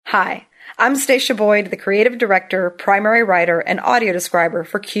Hi, I'm Stacia Boyd, the creative director, primary writer, and audio describer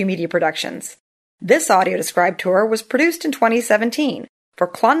for Q Media Productions. This audio described tour was produced in 2017 for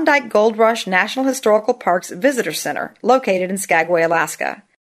Klondike Gold Rush National Historical Park's Visitor Center, located in Skagway, Alaska.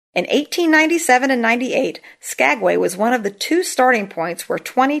 In 1897 and 98, Skagway was one of the two starting points where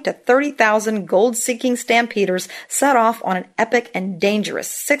 20 to 30,000 gold-seeking stampeders set off on an epic and dangerous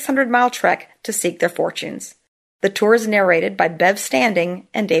 600-mile trek to seek their fortunes. The tour is narrated by Bev Standing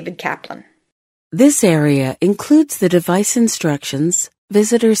and David Kaplan. This area includes the device instructions,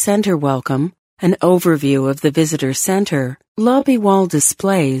 visitor center welcome, an overview of the visitor center, lobby wall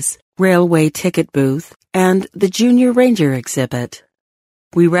displays, railway ticket booth, and the Junior Ranger exhibit.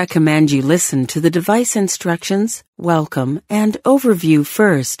 We recommend you listen to the device instructions, welcome, and overview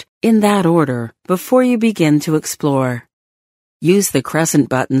first, in that order, before you begin to explore. Use the crescent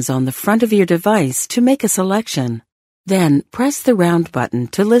buttons on the front of your device to make a selection. Then press the round button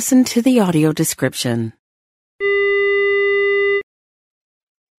to listen to the audio description.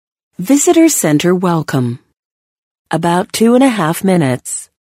 Visitor Center Welcome. About 2.5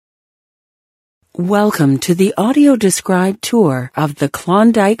 minutes. Welcome to the audio-described tour of the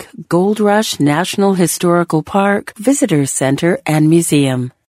Klondike Gold Rush National Historical Park Visitor Center and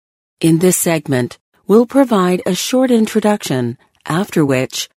Museum. In this segment, we'll provide a short introduction, after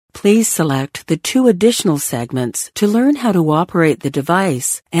which, please select the 2 additional segments to learn how to operate the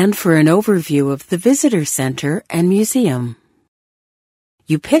device and for an overview of the Visitor Center and Museum.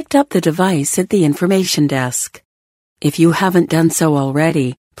 You picked up the device at the information desk. If you haven't done so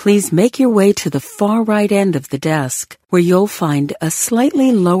already, please make your way to the far right end of the desk, where you'll find a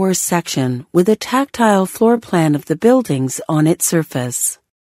slightly lower section with a tactile floor plan of the buildings on its surface.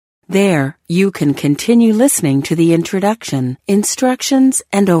 There, you can continue listening to the introduction, instructions,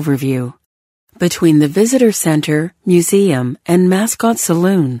 and overview. Between the Visitor Center, Museum, and Mascot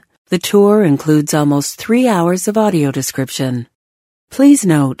Saloon, the tour includes almost 3 hours of audio description. Please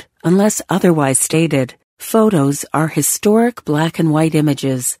note, unless otherwise stated, photos are historic black and white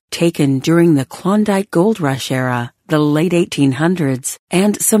images taken during the Klondike Gold Rush era, the late 1800s,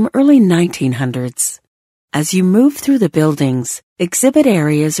 and some early 1900s. As you move through the buildings, exhibit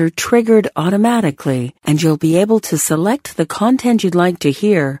areas are triggered automatically, and you'll be able to select the content you'd like to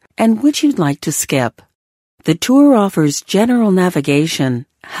hear and which you'd like to skip. The tour offers general navigation.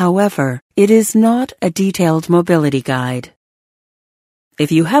 However, it is not a detailed mobility guide.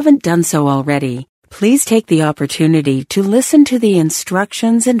 If you haven't done so already, please take the opportunity to listen to the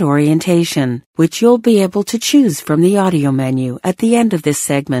instructions and orientation, which you'll be able to choose from the audio menu at the end of this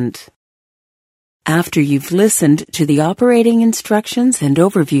segment. After you've listened to the operating instructions and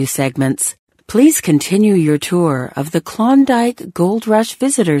overview segments, please continue your tour of the Klondike Gold Rush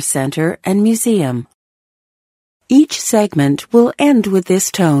Visitor Center and Museum. Each segment will end with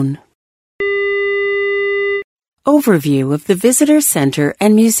this tone. Overview of the Visitor Center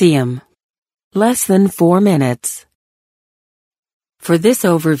and Museum. Less than 4 minutes. For this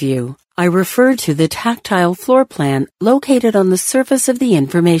overview, I refer to the tactile floor plan located on the surface of the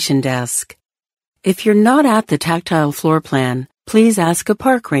information desk. If you're not at the tactile floor plan, please ask a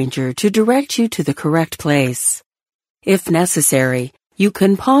park ranger to direct you to the correct place. If necessary, you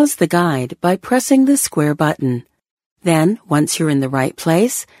can pause the guide by pressing the square button. Then, once you're in the right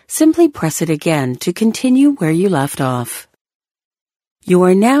place, simply press it again to continue where you left off. You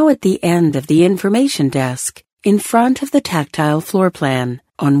are now at the end of the information desk, in front of the tactile floor plan,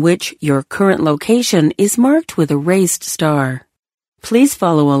 on which your current location is marked with a raised star. Please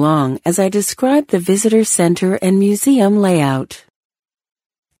follow along as I describe the Visitor Center and Museum layout.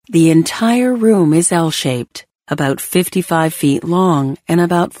 The entire room is L-shaped, about 55 feet long and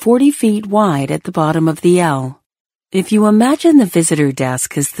about 40 feet wide at the bottom of the L. If you imagine the visitor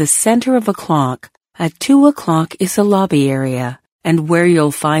desk as the center of a clock, at 2 o'clock is a lobby area, and where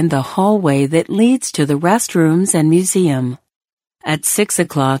you'll find the hallway that leads to the restrooms and museum. At 6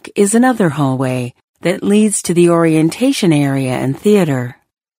 o'clock is another hallway that leads to the orientation area and theater.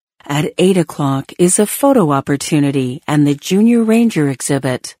 At 8 o'clock is a photo opportunity and the Junior Ranger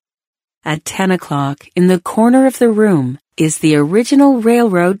exhibit. At 10 o'clock, in the corner of the room, is the original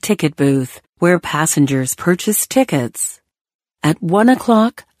railroad ticket booth, where passengers purchase tickets. At 1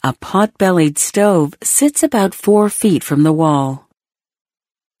 o'clock, a pot-bellied stove sits about 4 feet from the wall.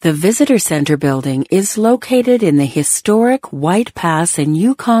 The Visitor Center building is located in the historic White Pass and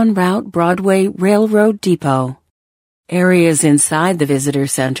Yukon Route Broadway Railroad Depot. Areas inside the Visitor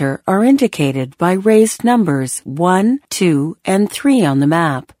Center are indicated by raised numbers 1, 2, and 3 on the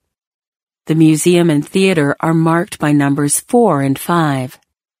map. The museum and theater are marked by numbers 4 and 5.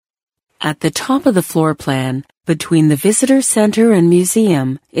 At the top of the floor plan, Between the visitor center and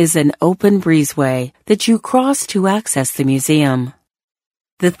museum is an open breezeway that you cross to access the museum.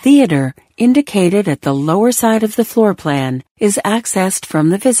 The theater, indicated at the lower side of the floor plan, is accessed from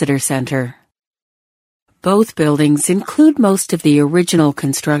the visitor center. Both buildings include most of the original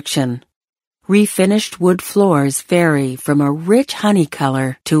construction. Refinished wood floors vary from a rich honey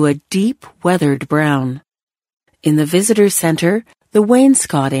color to a deep, weathered brown. In the visitor center, the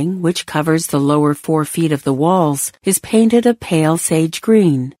wainscoting, which covers the lower 4 feet of the walls, is painted a pale sage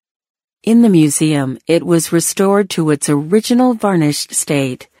green. In the museum, it was restored to its original varnished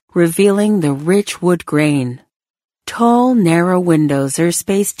state, revealing the rich wood grain. Tall, narrow windows are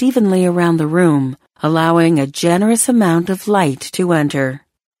spaced evenly around the room, allowing a generous amount of light to enter.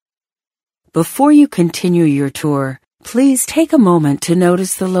 Before you continue your tour, please take a moment to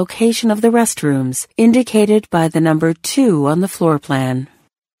notice the location of the restrooms, indicated by the number 2 on the floor plan.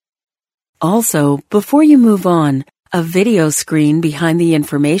 Also, before you move on, a video screen behind the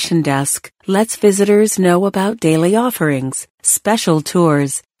information desk lets visitors know about daily offerings, special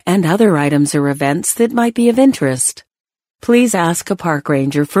tours, and other items or events that might be of interest. Please ask a park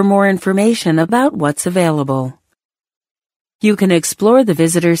ranger for more information about what's available. You can explore the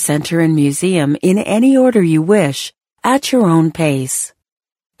visitor center and museum in any order you wish, at your own pace.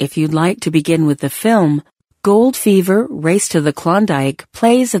 If you'd like to begin with the film, Gold Fever Race to the Klondike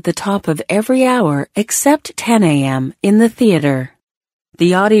plays at the top of every hour except 10 a.m. in the theater.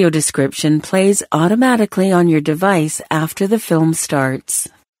 The audio description plays automatically on your device after the film starts.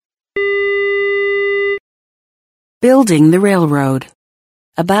 Building the railroad.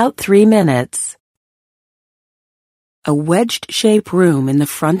 About 3 minutes. A wedged-shaped room in the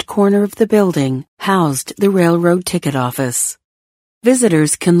front corner of the building housed the railroad ticket office.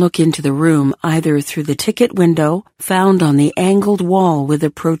 Visitors can look into the room either through the ticket window found on the angled wall with a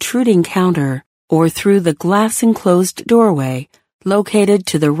protruding counter or through the glass-enclosed doorway located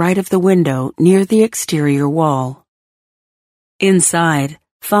to the right of the window near the exterior wall. Inside,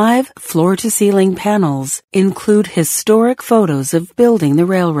 5 floor-to-ceiling panels include historic photos of building the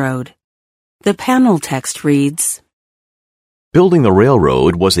railroad. The panel text reads, Building the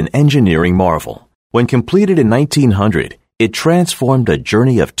railroad was an engineering marvel. When completed in 1900, it transformed a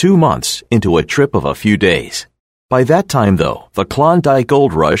journey of 2 months into a trip of a few days. By that time, though, the Klondike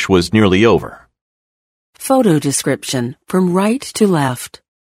Gold Rush was nearly over. Photo description from right to left.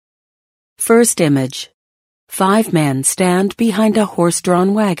 First image. 5 men stand behind a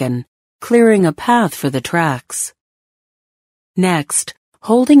horse-drawn wagon, clearing a path for the tracks. Next,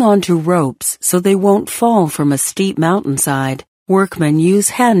 holding on to ropes so they won't fall from a steep mountainside, workmen use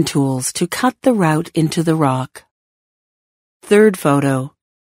hand tools to cut the route into the rock. Third photo.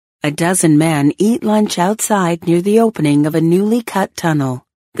 A dozen men eat lunch outside near the opening of a newly cut tunnel.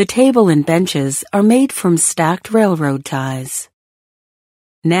 The table and benches are made from stacked railroad ties.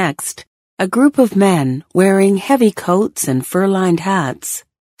 Next, a group of men wearing heavy coats and fur-lined hats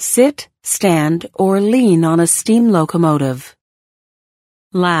sit, stand, or lean on a steam locomotive.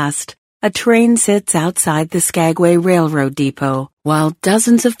 Last, a train sits outside the Skagway Railroad Depot while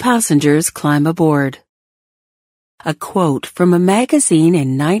dozens of passengers climb aboard. A quote from a magazine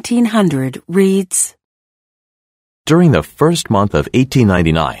in 1900 reads, During the first month of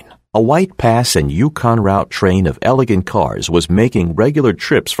 1899, a White Pass and Yukon Route train of elegant cars was making regular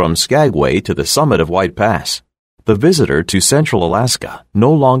trips from Skagway to the summit of White Pass. The visitor to Central Alaska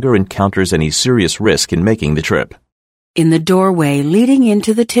no longer encounters any serious risk in making the trip. In the doorway leading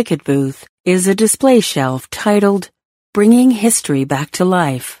into the ticket booth is a display shelf titled, Bringing History Back to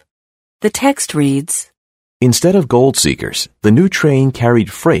Life. The text reads, Instead of gold seekers, the new train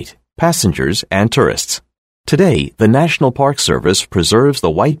carried freight, passengers, and tourists. Today, the National Park Service preserves the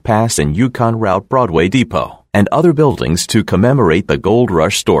White Pass and Yukon Route Broadway Depot and other buildings to commemorate the Gold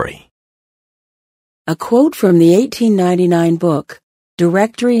Rush story. A quote from the 1899 book,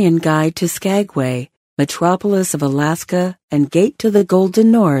 Directory and Guide to Skagway, Metropolis of Alaska and Gate to the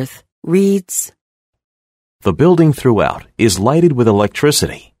Golden North, reads, The building throughout is lighted with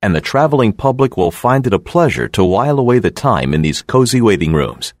electricity, and the traveling public will find it a pleasure to while away the time in these cozy waiting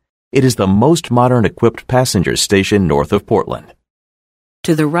rooms. It is the most modern-equipped passenger station north of Portland.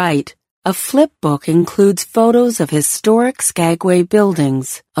 To the right, a flip book includes photos of historic Skagway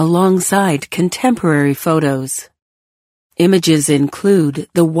buildings alongside contemporary photos. Images include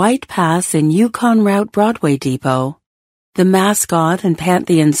the White Pass and Yukon Route Broadway Depot, the Mascot and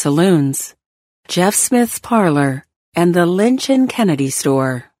Pantheon Saloons, Jeff Smith's Parlor, and the Lynch and Kennedy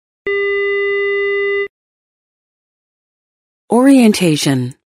Store.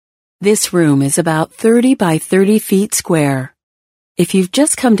 Orientation. This room is about 30 by 30 feet square. If you've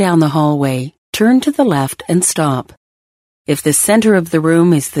just come down the hallway, turn to the left and stop. If the center of the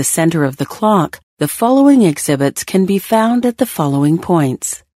room is the center of the clock, the following exhibits can be found at the following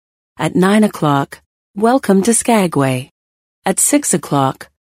points. At 9 o'clock, welcome to Skagway. At 6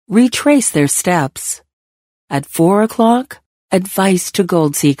 o'clock, retrace their steps. At 4 o'clock, advice to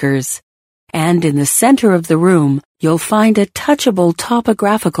gold seekers. And in the center of the room, you'll find a touchable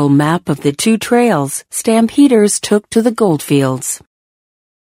topographical map of the two trails stampeders took to the goldfields.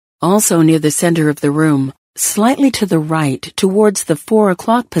 Also near the center of the room, slightly to the right towards the 4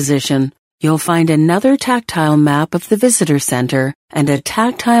 o'clock position, you'll find another tactile map of the visitor center and a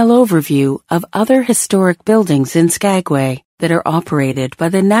tactile overview of other historic buildings in Skagway that are operated by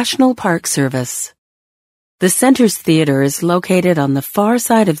the National Park Service. The center's theater is located on the far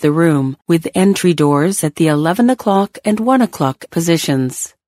side of the room with entry doors at the 11 o'clock and 1 o'clock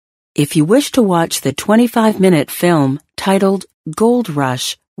positions. If you wish to watch the 25-minute film titled Gold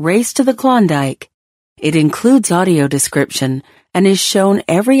Rush, Race to the Klondike, it includes audio description and is shown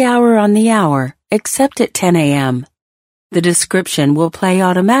every hour on the hour except at 10 a.m. The description will play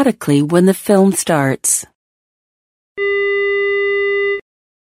automatically when the film starts.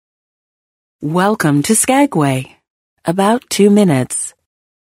 Welcome to Skagway. About 2 minutes.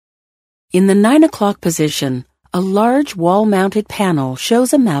 In the 9 o'clock position, a large wall-mounted panel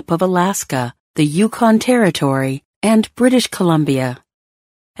shows a map of Alaska, the Yukon Territory, and British Columbia.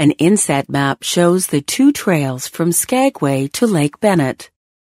 An inset map shows the two trails from Skagway to Lake Bennett.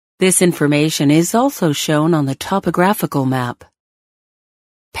 This information is also shown on the topographical map.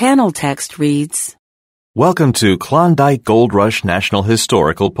 Panel text reads, Welcome to Klondike Gold Rush National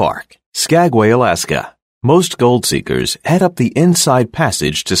Historical Park, Skagway, Alaska. Most gold seekers head up the inside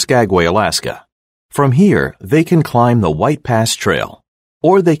passage to Skagway, Alaska. From here, they can climb the White Pass Trail,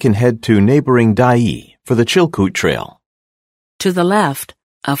 or they can head to neighboring Dyea for the Chilkoot Trail. To the left,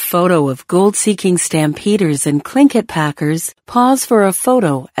 a photo of gold-seeking stampeders and Tlingit packers pause for a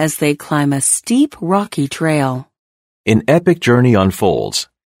photo as they climb a steep, rocky trail. An epic journey unfolds.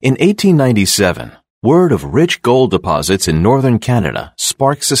 In 1897, word of rich gold deposits in northern Canada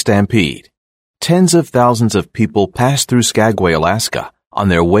sparks a stampede. Tens of thousands of people pass through Skagway, Alaska, on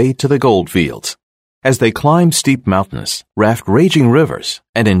their way to the gold fields. As they climb steep mountains, raft raging rivers,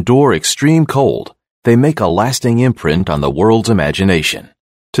 and endure extreme cold, they make a lasting imprint on the world's imagination.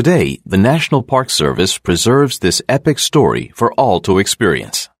 Today, the National Park Service preserves this epic story for all to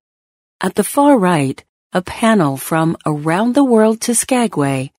experience. At the far right, a panel from Around the World to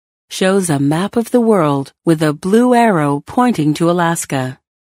Skagway shows a map of the world with a blue arrow pointing to Alaska.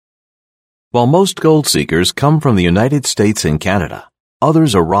 While most gold seekers come from the United States and Canada,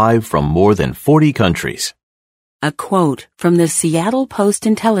 others arrive from more than 40 countries. A quote from the Seattle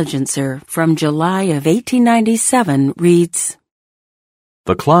Post-Intelligencer from July of 1897 reads,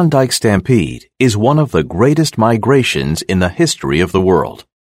 The Klondike Stampede is one of the greatest migrations in the history of the world.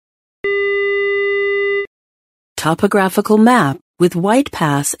 Topographical map with White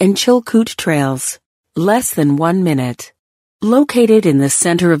Pass and Chilkoot trails. Less than 1 minute. Located in the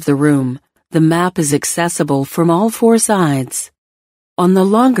center of the room, the map is accessible from all four sides. On the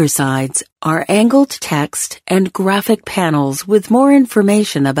longer sides are angled text and graphic panels with more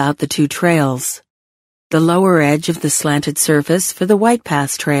information about the two trails. The lower edge of the slanted surface for the White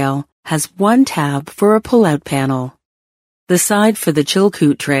Pass Trail has one tab for a pull-out panel. The side for the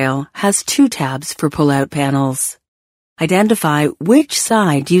Chilkoot Trail has 2 tabs for pull-out panels. Identify which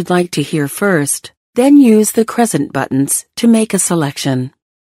side you'd like to hear first, then use the crescent buttons to make a selection.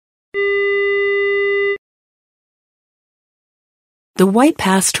 The White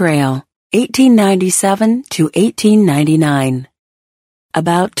Pass Trail, 1897 to 1899.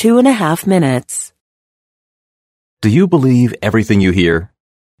 About 2.5 minutes. Do you believe everything you hear?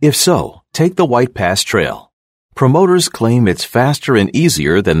 If so, take the White Pass Trail. Promoters claim it's faster and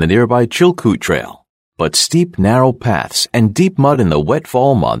easier than the nearby Chilkoot Trail. But steep, narrow paths and deep mud in the wet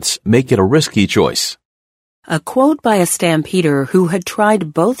fall months make it a risky choice. A quote by a stampeder who had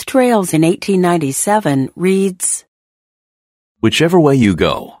tried both trails in 1897 reads, Whichever way you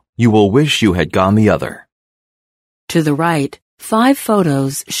go, you will wish you had gone the other. To the right, 5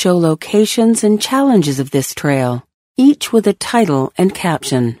 photos show locations and challenges of this trail, each with a title and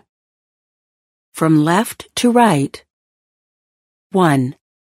caption. From left to right. 1.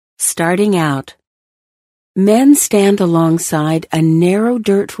 Starting out. Men stand alongside a narrow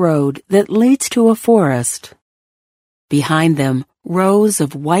dirt road that leads to a forest. Behind them, rows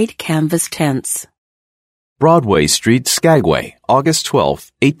of white canvas tents. Broadway Street, Skagway, August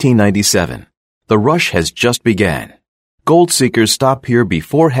 12, 1897. The rush has just begun. Gold seekers stop here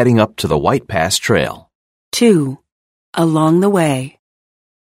before heading up to the White Pass Trail. 2. Along the way.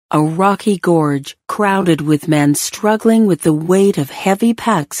 A rocky gorge crowded with men struggling with the weight of heavy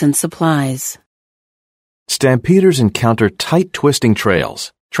packs and supplies. Stampeders encounter tight twisting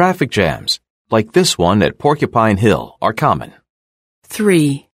trails. Traffic jams, like this one at Porcupine Hill, are common.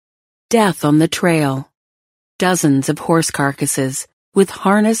 3. Death on the trail. Dozens of horse carcasses, with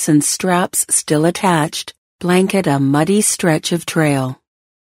harness and straps still attached, blanket a muddy stretch of trail.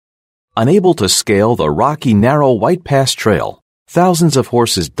 Unable to scale the rocky, narrow White Pass Trail, thousands of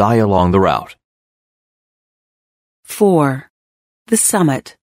horses die along the route. 4. The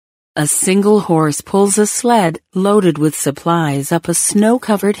summit. A single horse pulls a sled loaded with supplies up a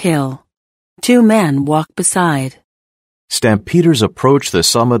snow-covered hill. 2 men walk beside. Stampeders approach the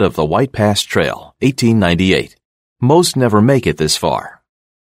summit of the White Pass Trail, 1898. Most never make it this far.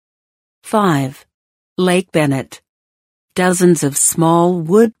 5. Lake Bennett. Dozens of small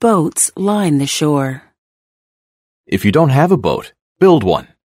wood boats line the shore. If you don't have a boat, build one.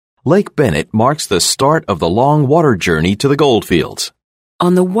 Lake Bennett marks the start of the long water journey to the goldfields.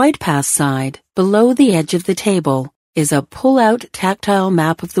 On the White Pass side, below the edge of the table, is a pull-out tactile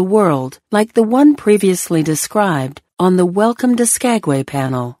map of the world like the one previously described on the Welcome to Skagway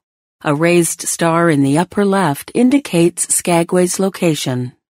panel. A raised star in the upper left indicates Skagway's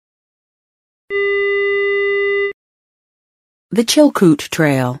location. The Chilkoot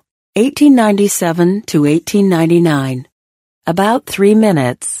Trail, 1897 to 1899. About 3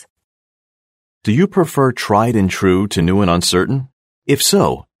 minutes. Do you prefer tried and true to new and uncertain? If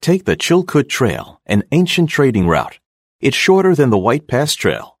so, take the Chilkoot Trail, an ancient trading route. It's shorter than the White Pass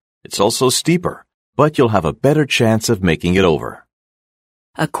Trail. It's also steeper, but you'll have a better chance of making it over.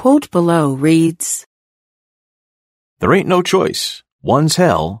 A quote below reads, There ain't no choice. One's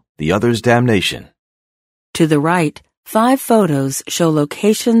hell, the other's damnation. To the right, 5 photos show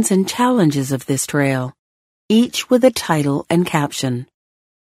locations and challenges of this trail, each with a title and caption.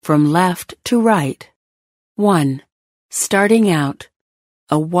 From left to right. 1. Starting out.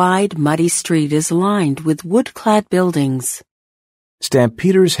 A wide, muddy street is lined with wood-clad buildings.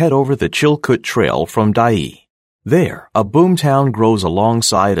 Stampeders head over the Chilkoot Trail from Dyea. There, a boomtown grows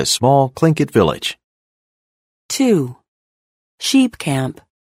alongside a small Tlingit village. 2. Sheep camp.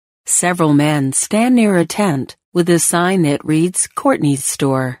 Several men stand near a tent with a sign that reads Courtney's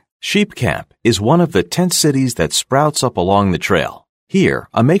Store. Sheep Camp is one of the tent cities that sprouts up along the trail. Here,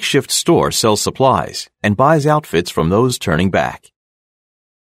 a makeshift store sells supplies and buys outfits from those turning back.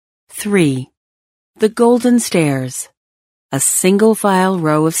 3. The Golden Stairs. A single-file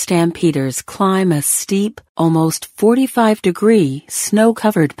row of stampeders climb a steep, almost 45-degree,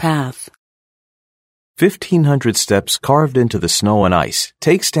 snow-covered path. 1,500 steps carved into the snow and ice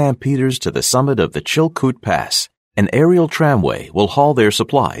take stampeders to the summit of the Chilkoot Pass. An aerial tramway will haul their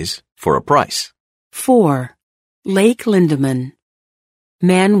supplies for a price. 4. Lake Lindeman.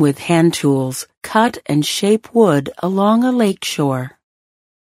 Men with hand tools cut and shape wood along a lake shore.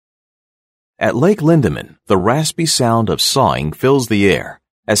 At Lake Lindeman, the raspy sound of sawing fills the air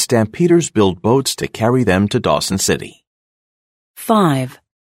as stampeders build boats to carry them to Dawson City. 5.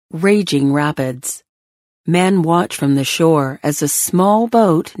 Raging Rapids. Men watch from the shore as a small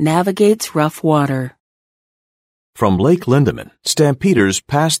boat navigates rough water. From Lake Lindeman, stampeders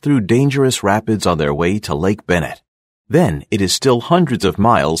pass through dangerous rapids on their way to Lake Bennett. Then it is still hundreds of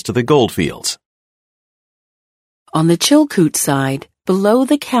miles to the goldfields. On the Chilkoot side, below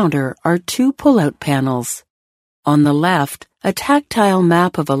the counter are 2 pull-out panels. On the left, a tactile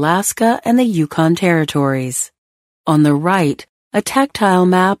map of Alaska and the Yukon Territories. On the right, a tactile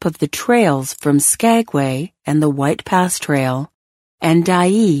map of the trails from Skagway and the White Pass Trail, and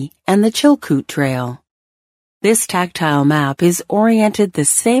Dyea and the Chilkoot Trail. This tactile map is oriented the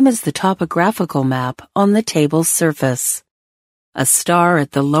same as the topographical map on the table's surface. A star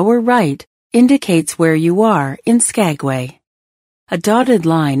at the lower right indicates where you are in Skagway. A dotted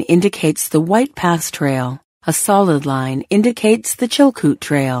line indicates the White Pass Trail. A solid line indicates the Chilkoot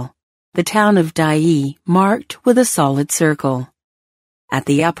Trail. The town of Dyea marked with a solid circle. At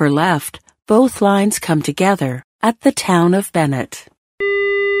the upper left, both lines come together at the town of Bennett.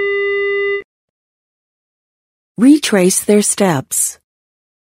 Retrace their steps.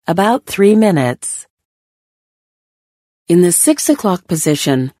 About 3 minutes. In the 6 o'clock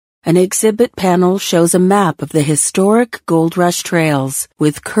position, an exhibit panel shows a map of the historic Gold Rush trails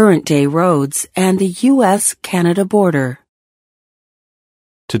with current-day roads and the U.S.-Canada border.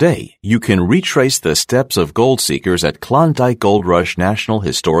 Today, you can retrace the steps of gold seekers at Klondike Gold Rush National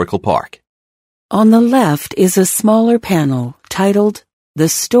Historical Park. On the left is a smaller panel titled The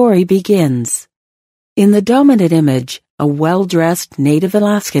Story Begins. In the dominant image, a well-dressed Native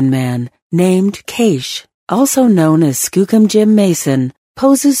Alaskan man named Keish, also known as Skookum Jim Mason,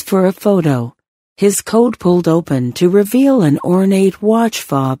 poses for a photo, his coat pulled open to reveal an ornate watch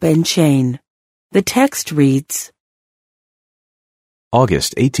fob and chain. The text reads,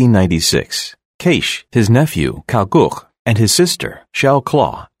 August 1896. Caish, his nephew, Calguk, and his sister, Shell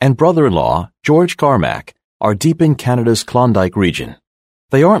Claw, and brother-in-law, George Carmack, are deep in Canada's Klondike region.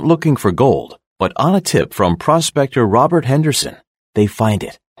 They aren't looking for gold, but on a tip from prospector Robert Henderson, they find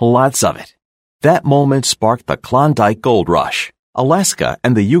it, lots of it. That moment sparked the Klondike Gold Rush. Alaska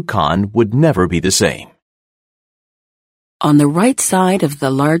and the Yukon would never be the same. On the right side of the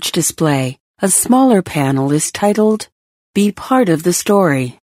large display, a smaller panel is titled, Be Part of the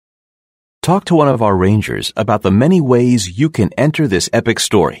Story. Talk to one of our rangers about the many ways you can enter this epic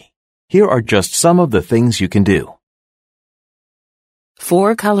story. Here are just some of the things you can do.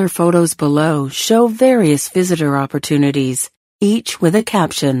 4 color photos below show various visitor opportunities, each with a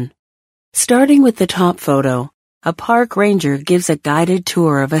caption. Starting with the top photo, a park ranger gives a guided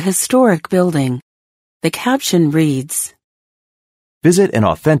tour of a historic building. The caption reads, Visit an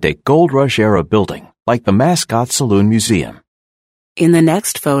authentic Gold Rush-era building, like the Mascot Saloon Museum. In the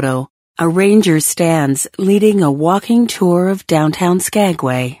next photo, a ranger stands leading a walking tour of downtown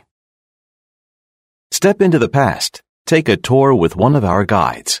Skagway. Step into the past. Take a tour with one of our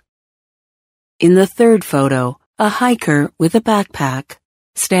guides. In the third photo, a hiker with a backpack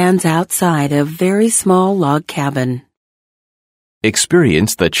stands outside a very small log cabin.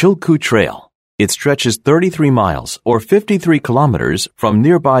 Experience the Chilkoot Trail. It stretches 33 miles or 53 kilometers from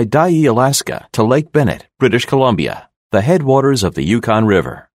nearby Dyea, Alaska to Lake Bennett, British Columbia, the headwaters of the Yukon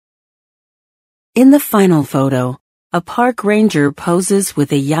River. In the final photo, a park ranger poses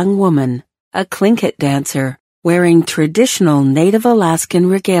with a young woman, a Tlingit dancer, wearing traditional Native Alaskan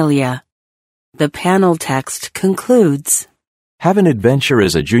regalia. The panel text concludes, Have an adventure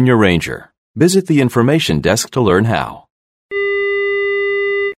as a junior ranger. Visit the information desk to learn how.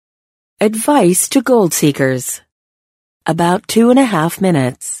 Advice to gold seekers. About 2.5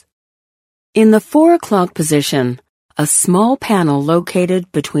 minutes. In the 4 o'clock position, a small panel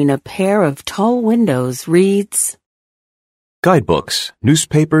located between a pair of tall windows reads, Guidebooks,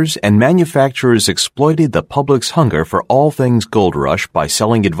 newspapers, and manufacturers exploited the public's hunger for all things Gold Rush by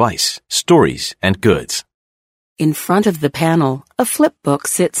selling advice, stories, and goods. In front of the panel, a flip book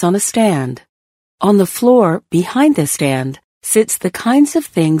sits on a stand. On the floor, behind the stand, sits the kinds of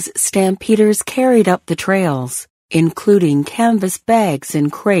things stampeders carried up the trails, including canvas bags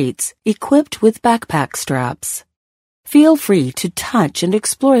and crates equipped with backpack straps. Feel free to touch and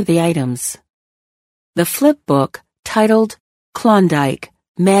explore the items. The flip book, titled Klondike,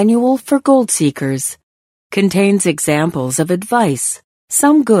 Manual for Gold Seekers, contains examples of advice,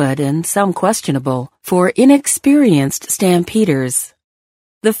 some good and some questionable, for inexperienced stampeders.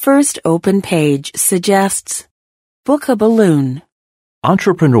 The first open page suggests, Book a balloon.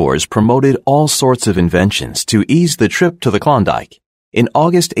 Entrepreneurs promoted all sorts of inventions to ease the trip to the Klondike. In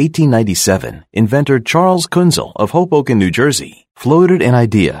August 1897, inventor Charles Kunzel of Hoboken, New Jersey, floated an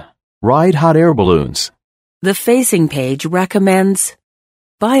idea. Ride hot air balloons. The facing page recommends,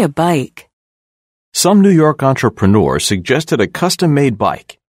 Buy a bike. Some New York entrepreneur suggested a custom-made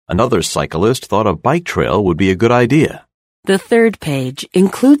bike. Another cyclist thought a bike trail would be a good idea. The third page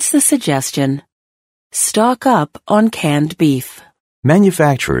includes the suggestion, Stock up on canned beef.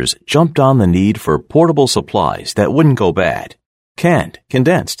 Manufacturers jumped on the need for portable supplies that wouldn't go bad. Canned,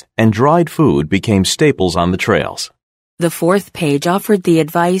 condensed, and dried food became staples on the trails. The fourth page offered the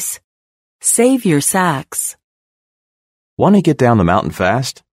advice, Save your sacks. Want to get down the mountain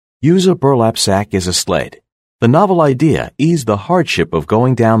fast? Use a burlap sack as a sled. The novel idea eased the hardship of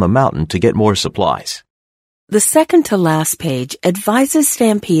going down the mountain to get more supplies. The second to last page advises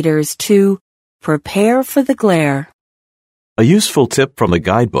stampeders to prepare for the glare. A useful tip from the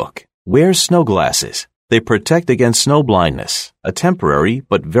guidebook. Wear snow glasses. They protect against snow blindness, a temporary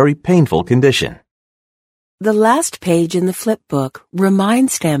but very painful condition. The last page in the flip book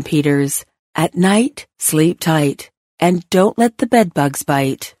reminds stampeders, at night, sleep tight, and don't let the bedbugs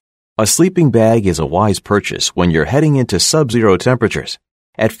bite. A sleeping bag is a wise purchase when you're heading into sub-zero temperatures.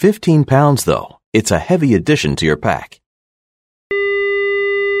 At 15 pounds, though, it's a heavy addition to your pack.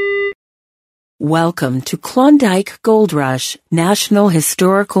 Welcome to Klondike Gold Rush National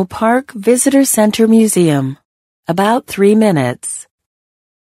Historical Park Visitor Center Museum. About 3 minutes.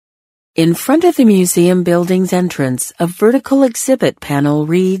 In front of the museum building's entrance, a vertical exhibit panel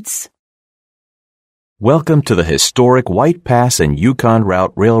reads, Welcome to the historic White Pass and Yukon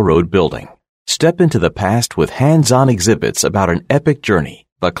Route Railroad building. Step into the past with hands-on exhibits about an epic journey,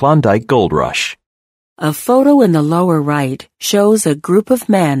 the Klondike Gold Rush. A photo in the lower right shows a group of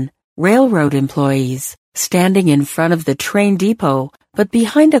men, railroad employees, standing in front of the train depot, but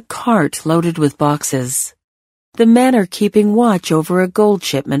behind a cart loaded with boxes. The men are keeping watch over a gold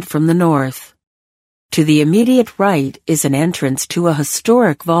shipment from the north. To the immediate right is an entrance to a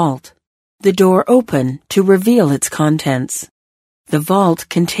historic vault, the door open to reveal its contents. The vault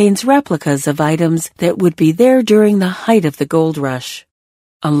contains replicas of items that would be there during the height of the gold rush.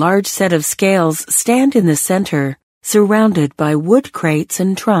 A large set of scales stand in the center, surrounded by wood crates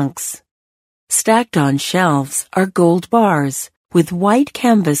and trunks. Stacked on shelves are gold bars, with white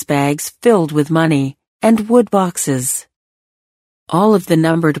canvas bags filled with money, and wood boxes. All of the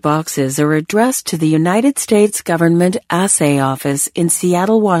numbered boxes are addressed to the United States Government Assay Office in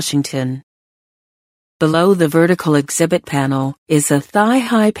Seattle, Washington. Below the vertical exhibit panel is a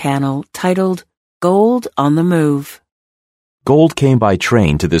thigh-high panel titled Gold on the Move. Gold came by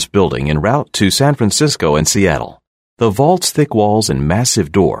train to this building en route to San Francisco and Seattle. The vault's thick walls and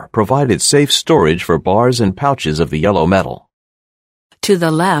massive door provided safe storage for bars and pouches of the yellow metal. To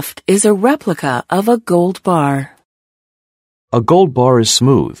the left is a replica of a gold bar. A gold bar is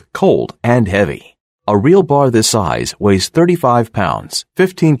smooth, cold, and heavy. A real bar this size weighs 35 pounds,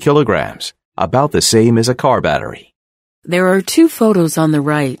 15 kilograms, about the same as a car battery. There are two photos on the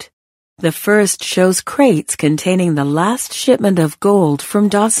right. The first shows crates containing the last shipment of gold from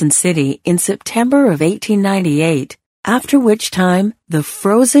Dawson City in September of 1898, after which time the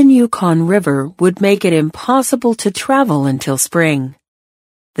frozen Yukon River would make it impossible to travel until spring.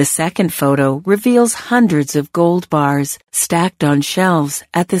 The second photo reveals hundreds of gold bars stacked on shelves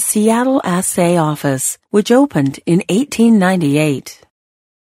at the Seattle Assay Office, which opened in 1898.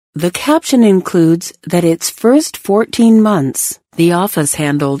 The caption includes that its first 14 months, the office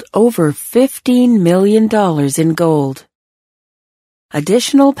handled over $15 million in gold.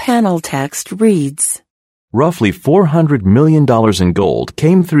 Additional panel text reads, Roughly $400 million in gold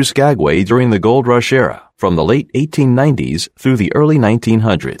came through Skagway during the gold rush era, from the late 1890s through the early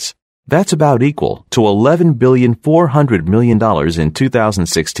 1900s. That's about equal to $11.4 billion in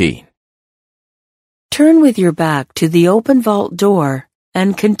 2016. Turn with your back to the open vault door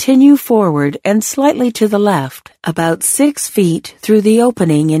and continue forward and slightly to the left, about 6 feet through the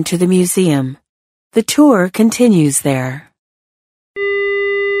opening into the museum. The tour continues there.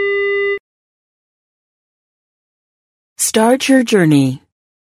 Start your journey.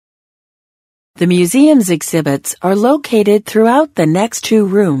 The museum's exhibits are located throughout the next 2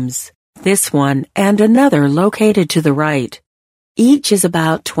 rooms, this one and another located to the right. Each is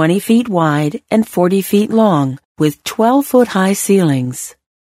about 20 feet wide and 40 feet long, with 12-foot-high ceilings.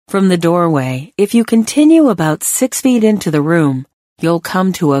 From the doorway, if you continue about 6 feet into the room, you'll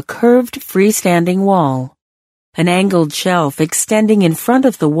come to a curved freestanding wall. An angled shelf extending in front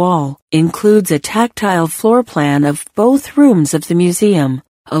of the wall includes a tactile floor plan of both rooms of the museum,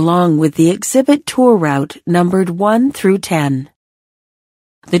 along with the exhibit tour route numbered 1 through 10.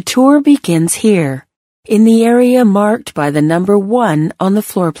 The tour begins here, in the area marked by the number 1 on the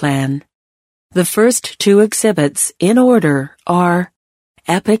floor plan. The first 2 exhibits, in order, are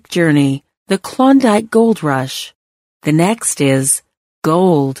Epic Journey, the Klondike Gold Rush. The next is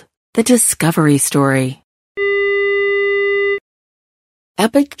Gold, the Discovery Story.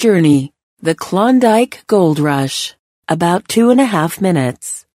 Epic Journey, the Klondike Gold Rush, about 2.5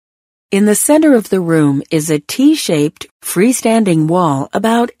 minutes. In the center of the room is a T-shaped, freestanding wall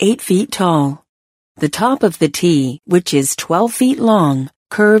about 8 feet tall. The top of the T, which is 12 feet long,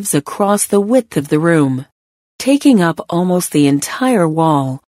 curves across the width of the room. Taking up almost the entire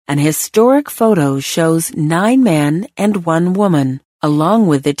wall, an historic photo shows 9 men and 1 woman, along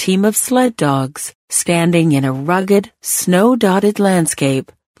with a team of sled dogs, standing in a rugged, snow-dotted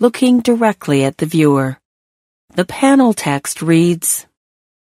landscape, looking directly at the viewer. The panel text reads,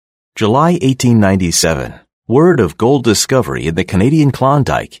 July 1897. Word of gold discovery in the Canadian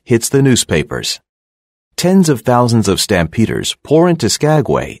Klondike hits the newspapers. Tens of thousands of stampeders pour into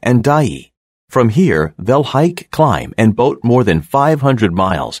Skagway and Dyea. From here, they'll hike, climb, and boat more than 500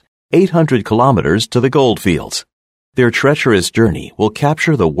 miles, 800 kilometers to the gold fields. Their treacherous journey will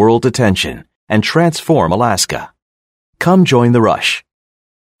capture the world's attention and transform Alaska. Come join the rush.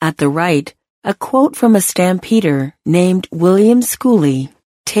 At the right, a quote from a stampeder named William Schooley,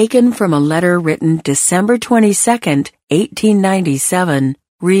 taken from a letter written December 22, 1897,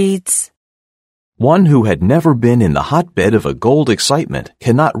 reads, One who had never been in the hotbed of a gold excitement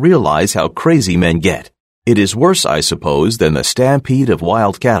cannot realize how crazy men get. It is worse, I suppose, than the stampede of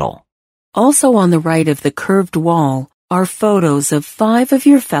wild cattle. Also on the right of the curved wall are photos of 5 of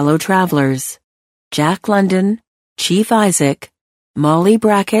your fellow travelers: Jack London, Chief Isaac, Molly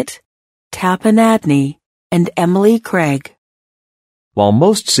Brackett, Tappan Adney, and Emily Craig. While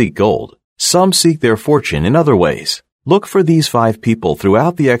most seek gold, Some seek their fortune in other ways. Look for these 5 people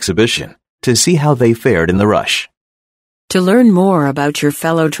throughout the exhibition to see how they fared in the rush. To learn more about your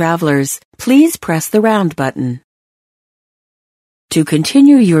fellow travelers, please press the round button. To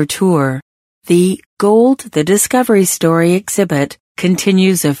continue your tour, the Gold, the Discovery Story exhibit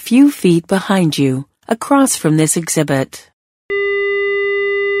continues a few feet behind you, across from this exhibit.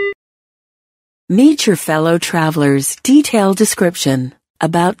 Meet your fellow travelers' detailed description,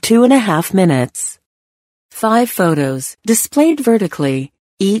 about 2.5 minutes. 5 photos, displayed vertically,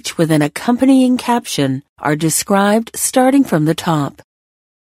 each with an accompanying caption, are described starting from the top.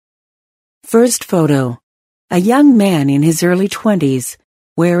 First photo. A young man in his early 20s,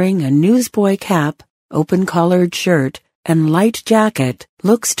 wearing a newsboy cap, open-collared shirt, and light jacket,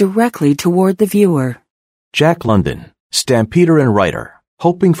 looks directly toward the viewer. Jack London, stampeder and writer.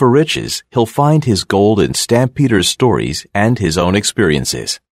 Hoping for riches, he'll find his gold in Stampeder's stories and his own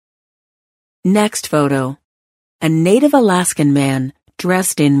experiences. Next photo. A native Alaskan man,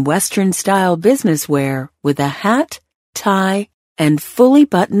 dressed in Western-style business wear with a hat, tie, and fully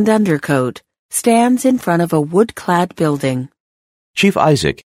buttoned undercoat, stands in front of a wood-clad building. Chief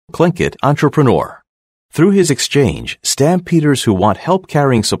Isaac, Tlingit entrepreneur. Through his exchange, stampeders who want help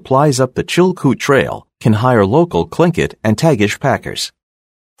carrying supplies up the Chilkoot Trail can hire local Tlingit and Tagish packers.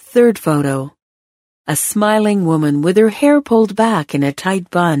 Third photo. A smiling woman with her hair pulled back in a tight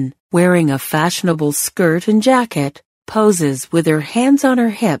bun, wearing a fashionable skirt and jacket, poses with her hands on her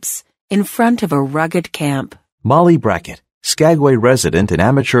hips in front of a rugged camp. Molly Brackett, Skagway resident and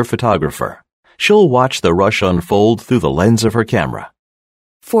amateur photographer. She'll watch the rush unfold through the lens of her camera.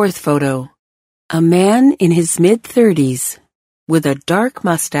 Fourth photo. A man in his mid-30s, with a dark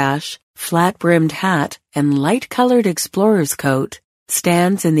mustache, flat-brimmed hat, and light-colored explorer's coat,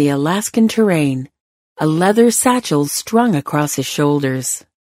 stands in the Alaskan terrain, a leather satchel strung across his shoulders.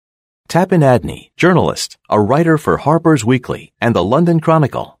 Tappan Adney, journalist, a writer for Harper's Weekly and the London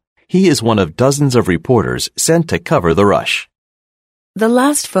Chronicle. He is one of dozens of reporters sent to cover the rush. The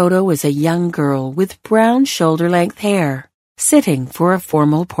last photo is a young girl with brown shoulder-length hair, sitting for a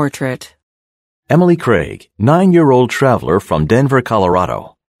formal portrait. Emily Craig, 9-year-old traveler from Denver,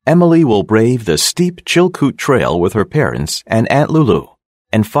 Colorado. Emily will brave the steep Chilkoot Trail with her parents and Aunt Lulu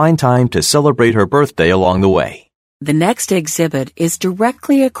and find time to celebrate her birthday along the way. The next exhibit is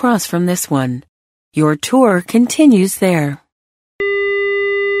directly across from this one. Your tour continues there.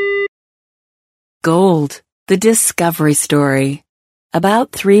 Gold, the Discovery Story.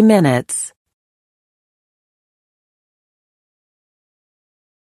 About 3 minutes.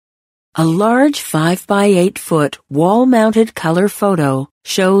 A large 5-by-8-foot wall-mounted color photo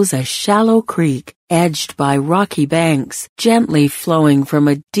shows a shallow creek edged by rocky banks, gently flowing from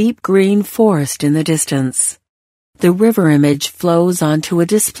a deep green forest in the distance. The river image flows onto a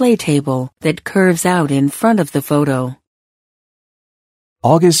display table that curves out in front of the photo.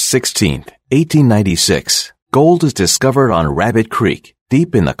 August 16, 1896. Gold is discovered on Rabbit Creek,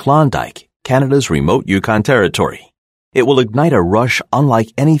 deep in the Klondike, Canada's remote Yukon Territory. It will ignite a rush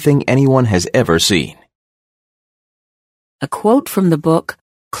unlike anything anyone has ever seen. A quote from the book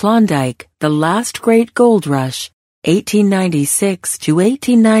Klondike, The Last Great Gold Rush, 1896 to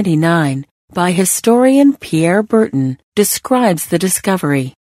 1899, by historian Pierre Burton, describes the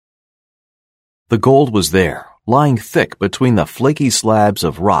discovery. The gold was there, lying thick between the flaky slabs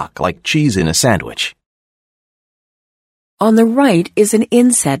of rock like cheese in a sandwich. On the right is an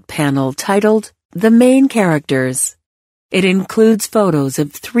inset panel titled The Main Characters. It includes photos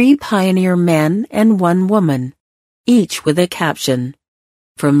of 3 pioneer men and 1 woman, each with a caption.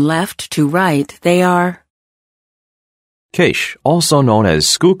 From left to right, they are Caish, also known as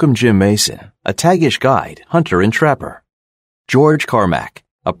Skookum Jim Mason, a Tagish guide, hunter, and trapper. George Carmack,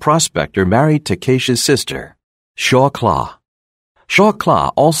 a prospector married to Caish's sister, Shaw Claw. Shaw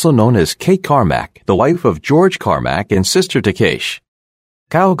Claw, also known as Kate Carmack, the wife of George Carmack and sister to Caish.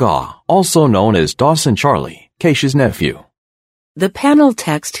 Cow Gaw, also known as Dawson Charlie, Caish's nephew. The panel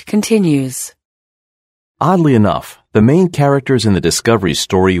text continues. Oddly enough, the main characters in the discovery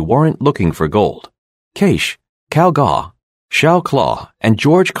story weren't looking for gold. Caish, Cow Gaw, Shaw Claw, and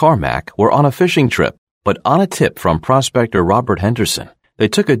George Carmack were on a fishing trip, but on a tip from prospector Robert Henderson, they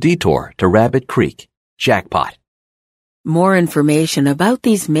took a detour to Rabbit Creek. Jackpot. More information about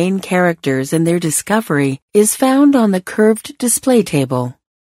these main characters and their discovery is found on the curved display table.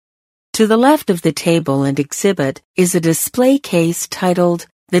 To the left of the table and exhibit is a display case titled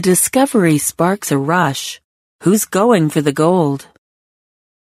The Discovery Sparks a Rush. Who's going for the gold?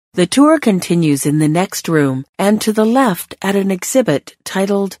 The tour continues in the next room and to the left at an exhibit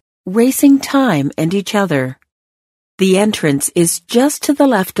titled Racing Time and Each Other. The entrance is just to the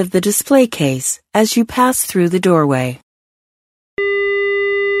left of the display case as you pass through the doorway.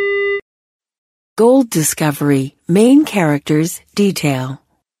 Gold Discovery, Main Characters, Detail.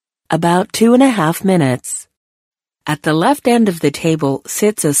 About 2.5 minutes. At the left end of the table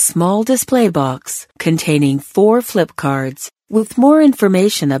sits a small display box containing 4 flip cards with more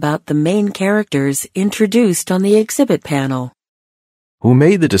information about the main characters introduced on the exhibit panel. Who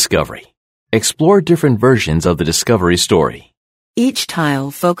made the discovery? Explore different versions of the discovery story. Each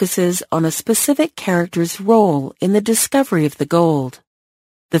tile focuses on a specific character's role in the discovery of the gold.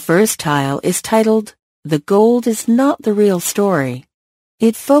 The first tile is titled, "The Gold is Not the Real Story."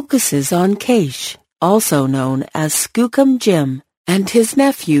 It focuses on Keish, also known as Skookum Jim, and his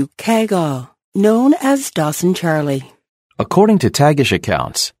nephew Kagaw, known as Dawson Charlie. According to Tagish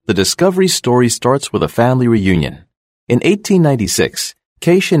accounts, the discovery story starts with a family reunion. In 1896,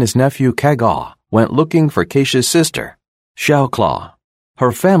 Keish and his nephew Kagaw went looking for Keish's sister, Xiao Claw.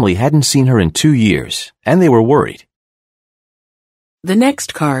 Her family hadn't seen her in 2 years, and they were worried. The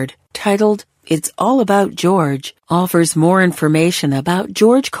next card, titled It's All About George, offers more information about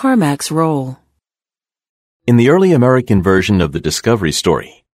George Carmack's role. In the early American version of the discovery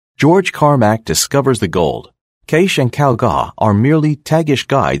story, George Carmack discovers the gold. Keish and Kagaw are merely Tagish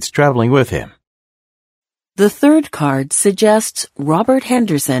guides traveling with him. The third card suggests Robert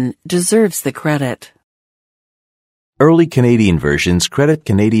Henderson deserves the credit. Early Canadian versions credit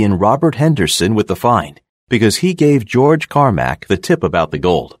Canadian Robert Henderson with the find because he gave George Carmack the tip about the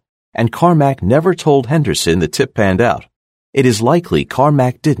gold, and Carmack never told Henderson the tip panned out. It is likely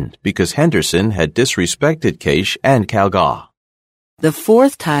Carmack didn't because Henderson had disrespected Keish and Kagaw. The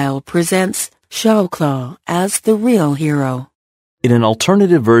fourth tile presents Xiao Claw as the real hero. In an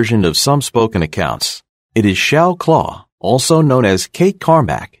alternative version of some spoken accounts, it is Xiao Claw, also known as Kate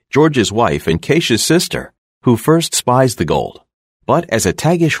Carmack, George's wife and Keish's sister, who first spies the gold. But as a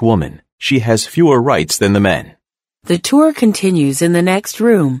Tagish woman, she has fewer rights than the men. The tour continues in the next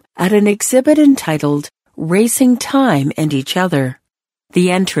room at an exhibit entitled Racing Time and Each Other. The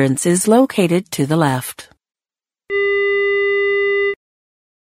entrance is located to the left.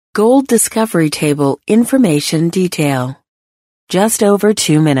 Gold Discovery Table Information Detail. Just over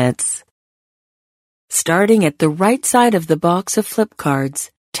 2 minutes. Starting at the right side of the box of flip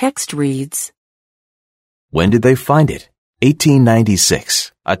cards, text reads, When did they find it?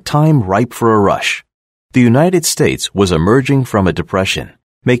 1896, a time ripe for a rush. The United States was emerging from a depression,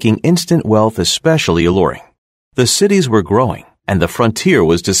 making instant wealth especially alluring. The cities were growing, and the frontier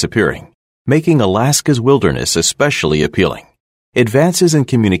was disappearing, making Alaska's wilderness especially appealing. Advances in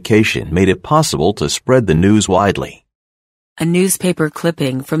communication made it possible to spread the news widely. A newspaper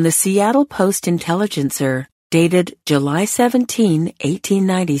clipping from the Seattle Post-Intelligencer, dated July 17,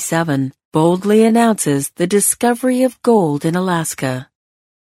 1897, boldly announces the discovery of gold in Alaska.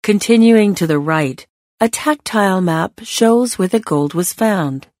 Continuing to the right, a tactile map shows where the gold was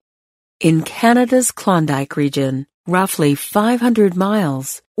found. In Canada's Klondike region, roughly 500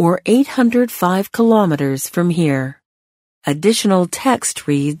 miles or 805 kilometers from here. Additional text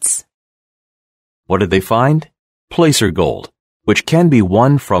reads, What did they find? Placer gold, which can be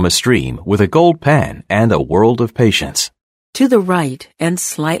won from a stream with a gold pan and a world of patience. To the right and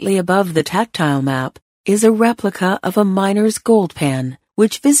slightly above the tactile map is a replica of a miner's gold pan,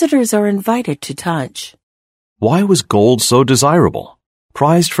 which visitors are invited to touch. Why was gold so desirable?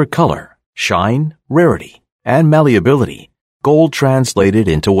 Prized for color, shine, rarity, and malleability, gold translated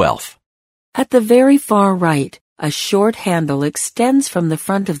into wealth. At the very far right, a short handle extends from the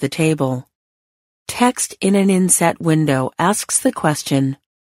front of the table. Text in an inset window asks the question,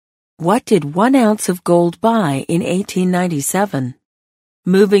 What did 1 ounce of gold buy in 1897?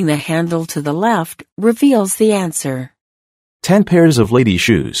 Moving the handle to the left reveals the answer. 10 pairs of ladies'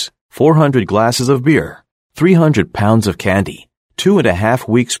 shoes, 400 glasses of beer, 300 pounds of candy, 2.5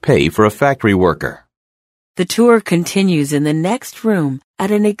 weeks' pay for a factory worker. The tour continues in the next room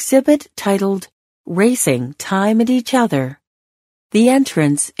at an exhibit titled Racing Time and Each Other. The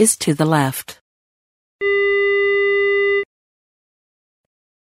entrance is to the left.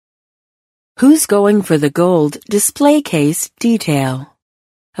 Who's Going for the Gold Display Case Detail.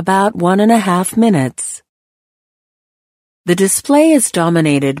 About 1.5 minutes. The display is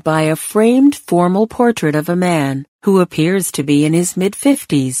dominated by a framed formal portrait of a man who appears to be in his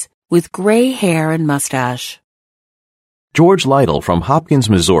mid-50s with gray hair and mustache. George Lytle from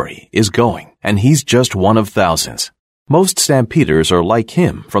Hopkins, Missouri is going, and he's just one of thousands. Most stampeders are like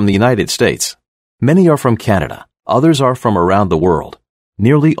him from the United States. Many are from Canada, others are from around the world.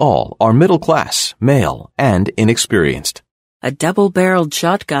 Nearly all are middle class, male, and inexperienced. A double-barreled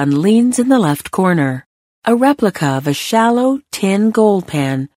shotgun leans in the left corner. A replica of a shallow tin gold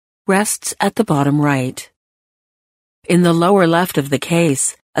pan rests at the bottom right. In the lower left of the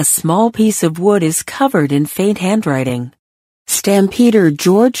case, a small piece of wood is covered in faint handwriting. Stampeder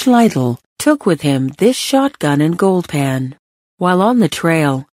George Lytle took with him this shotgun and gold pan. While on the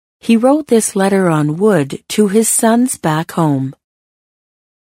trail, he wrote this letter on wood to his sons back home.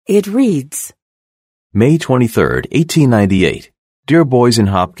 It reads, May 23, 1898. Dear boys in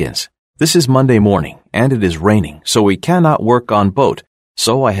Hopkins, this is Monday morning, and it is raining, so we cannot work on boat,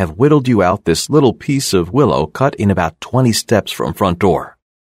 so I have whittled you out this little piece of willow cut in about 20 steps from front door.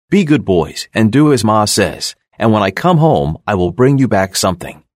 Be good boys, and do as Ma says, and when I come home, I will bring you back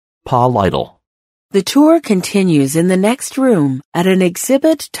something. Pa Lytle. The tour continues in the next room at an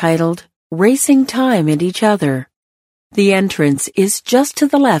exhibit titled Racing Time and Each Other. The entrance is just to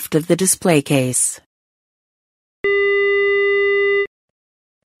the left of the display case.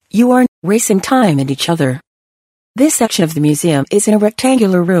 You are racing time and each other. This section of the museum is in a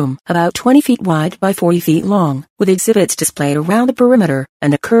rectangular room about 20 feet wide by 40 feet long, with exhibits displayed around the perimeter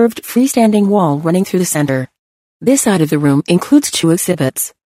and a curved freestanding wall running through the center. This side of the room includes 2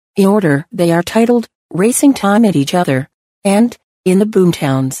 exhibits. In order, they are titled Racing Time and Each Other and In the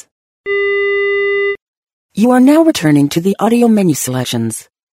Boomtowns. You are now returning to the audio menu selections.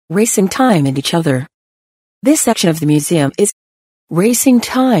 Racing Time and Each Other. This section of the museum is Racing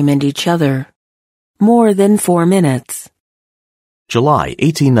Time and Each Other. More than 4 minutes. July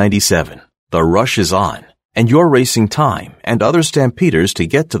 1897. The rush is on, and you're racing time and other stampeders to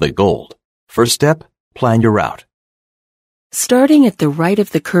get to the gold. First step, plan your route. Starting at the right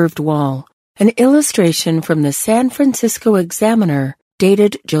of the curved wall, an illustration from the San Francisco Examiner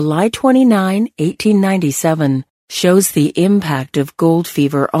dated July 29, 1897, shows the impact of gold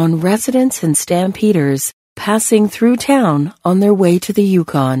fever on residents and stampeders passing through town on their way to the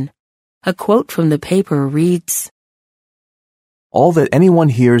Yukon. A quote from the paper reads, All that anyone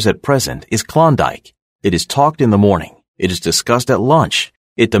hears at present is Klondike. It is talked in the morning. It is discussed at lunch.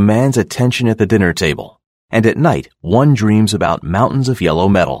 It demands attention at the dinner table. And at night, one dreams about mountains of yellow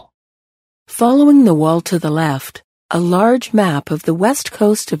metal. Following the wall to the left, a large map of the west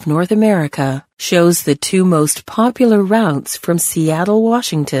coast of North America shows the 2 most popular routes from Seattle,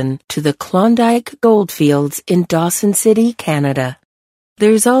 Washington to the Klondike goldfields in Dawson City, Canada.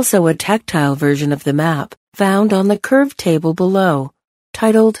 There's also a tactile version of the map found on the curved table below,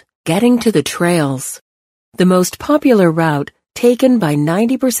 titled Getting to the Trails. The most popular route, taken by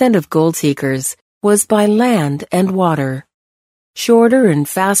 90% of gold seekers, was by land and water. Shorter and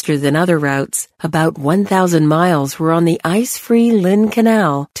faster than other routes, about 1,000 miles were on the ice-free Lynn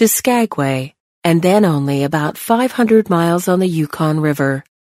Canal to Skagway, and then only about 500 miles on the Yukon River.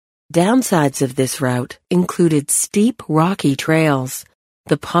 Downsides of this route included steep, rocky trails,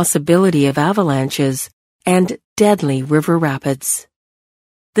 the possibility of avalanches, and deadly river rapids.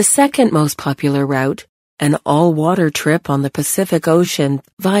 The second most popular route, an all-water trip on the Pacific Ocean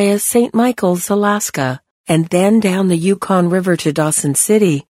via St. Michael's, Alaska, and then down the Yukon River to Dawson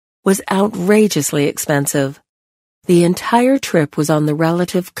City, was outrageously expensive. The entire trip was on the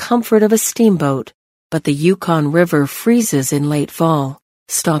relative comfort of a steamboat, but the Yukon River freezes in late fall,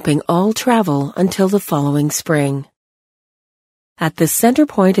 stopping all travel until the following spring. At the center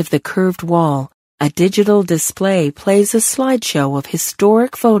point of the curved wall, a digital display plays a slideshow of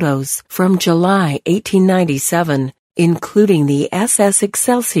historic photos from July 1897, including the SS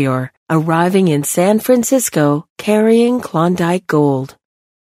Excelsior arriving in San Francisco carrying Klondike gold.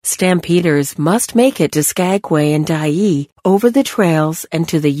 Stampeders must make it to Skagway and Dyea over the trails and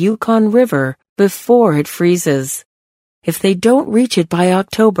to the Yukon River before it freezes. If they don't reach it by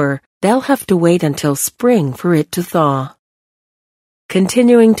October, they'll have to wait until spring for it to thaw.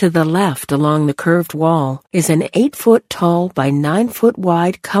 Continuing to the left along the curved wall is an 8-foot-tall by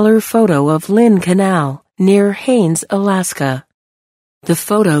 9-foot-wide color photo of Lynn Canal near Haines, Alaska. The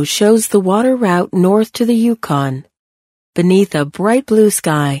photo shows the water route north to the Yukon. Beneath a bright blue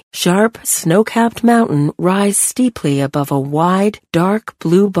sky, sharp, snow-capped mountain rise steeply above a wide, dark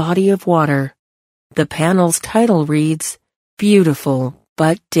blue body of water. The panel's title reads, Beautiful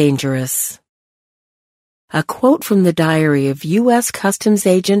but Dangerous. A quote from the diary of U.S. Customs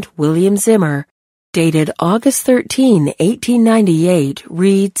Agent William Zimmer, dated August 13, 1898,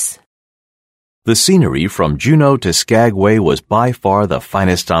 reads, The scenery from Juneau to Skagway was by far the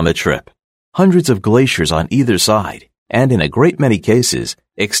finest on the trip. Hundreds of glaciers on either side, and in a great many cases,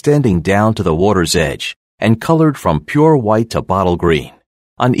 extending down to the water's edge, and colored from pure white to bottle green.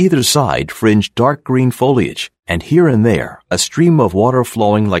 On either side fringed dark green foliage, and here and there a stream of water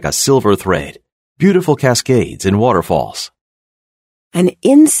flowing like a silver thread. Beautiful cascades and waterfalls. An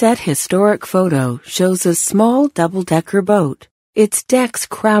inset historic photo shows a small double-decker boat, its decks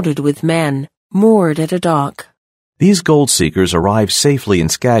crowded with men, moored at a dock. These gold seekers arrived safely in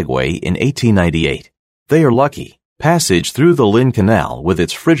Skagway in 1898. They are lucky. Passage through the Lynn Canal with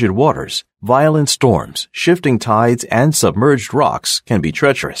its frigid waters, violent storms, shifting tides, and submerged rocks can be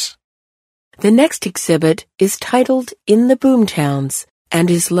treacherous. The next exhibit is titled In the Boomtowns and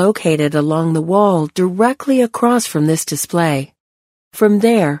is located along the wall directly across from this display. From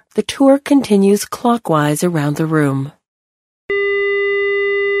there, the tour continues clockwise around the room.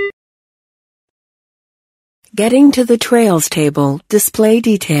 Getting to the Trails table, display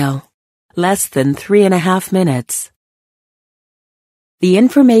detail. Less than 3.5 minutes. The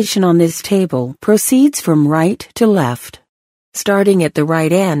information on this table proceeds from right to left. Starting at the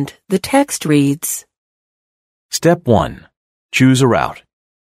right end, the text reads, Step 1. Choose a route.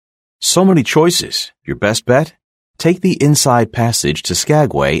 So many choices. Your best bet? Take the inside passage to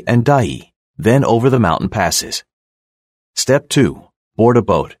Skagway and Dyea, then over the mountain passes. Step 2. Board a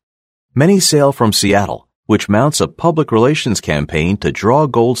boat. Many sail from Seattle, which mounts a public relations campaign to draw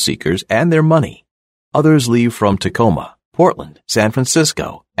gold seekers and their money. Others leave from Tacoma, Portland, San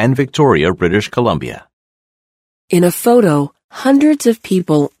Francisco, and Victoria, British Columbia. In a photo, hundreds of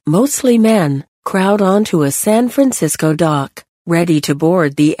people, mostly men, crowd onto a San Francisco dock, ready to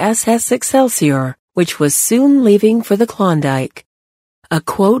board the SS Excelsior, which was soon leaving for the Klondike. A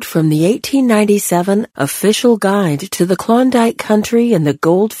quote from the 1897 Official Guide to the Klondike Country and the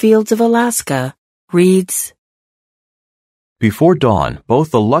Gold Fields of Alaska reads, Before dawn,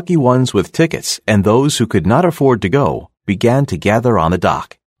 both the lucky ones with tickets and those who could not afford to go began to gather on the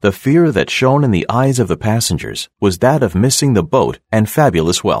dock. The fear that shone in the eyes of the passengers was that of missing the boat and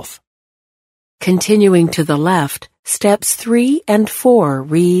fabulous wealth. Continuing to the left, steps 3 and 4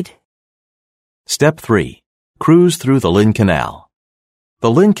 read, Step 3. Cruise through the Lynn Canal.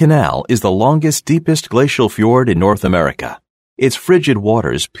 The Lynn Canal is the longest, deepest glacial fjord in North America. Its frigid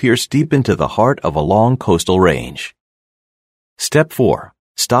waters pierce deep into the heart of a long coastal range. Step 4.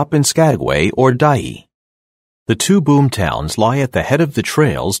 Stop in Skagway or Dyea. The two boom towns lie at the head of the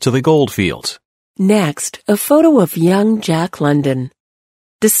trails to the gold fields. Next, a photo of young Jack London.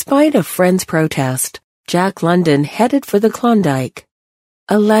 Despite a friend's protest, Jack London headed for the Klondike.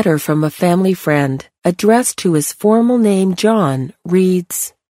 A letter from a family friend, addressed to his formal name John,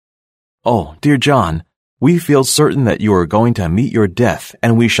 reads, Oh, dear John, we feel certain that you are going to meet your death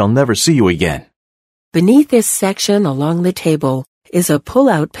and we shall never see you again. Beneath this section along the table is a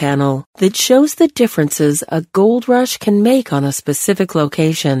pull-out panel that shows the differences a gold rush can make on a specific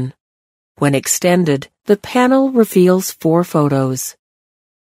location. When extended, the panel reveals 4 photos.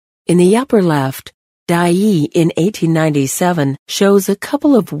 In the upper left, Dyea in 1897 shows a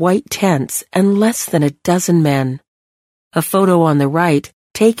couple of white tents and less than a dozen men. A photo on the right,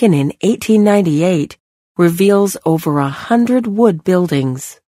 taken in 1898, reveals over 100 wood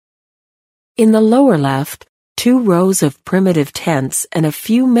buildings. In the lower left, 2 rows of primitive tents and a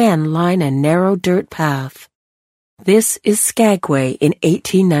few men line a narrow dirt path. This is Skagway in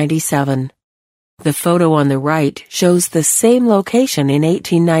 1897. The photo on the right shows the same location in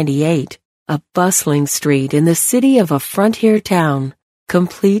 1898, a bustling street in the city of a frontier town,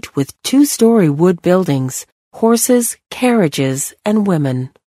 complete with 2-story wood buildings, horses, carriages, and women.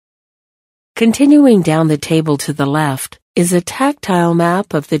 Continuing down the table to the left is a tactile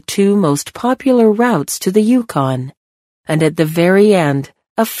map of the 2 most popular routes to the Yukon, and at the very end,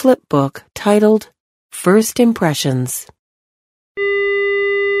 a flip book titled First Impressions.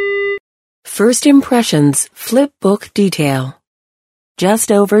 First Impressions Flip Book Detail.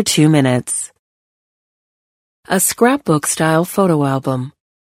 Just over 2 minutes. A scrapbook-style photo album.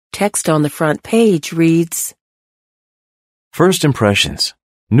 Text on the front page reads, First Impressions.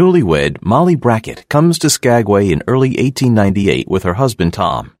 Newlywed Molly Brackett comes to Skagway in early 1898 with her husband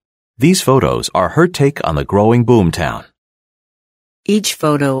Tom. These photos are her take on the growing boomtown. Each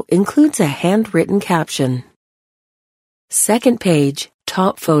photo includes a handwritten caption. Second page,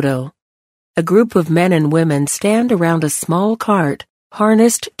 top photo. A group of men and women stand around a small cart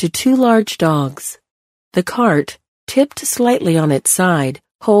harnessed to 2 large dogs. The cart, tipped slightly on its side,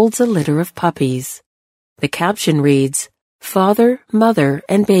 holds a litter of puppies. The caption reads, Father, Mother,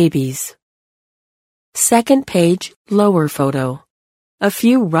 and Babies. Second page, lower photo. A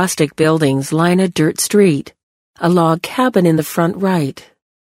few rustic buildings line a dirt street. A log cabin in the front right.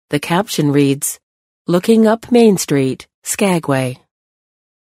 The caption reads, Looking up Main Street, Skagway.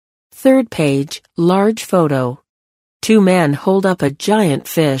 Third page, large photo. 2 men hold up a giant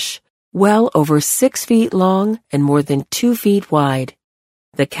fish, well over 6 feet long and more than 2 feet wide.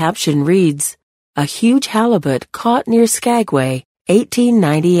 The caption reads, A huge halibut caught near Skagway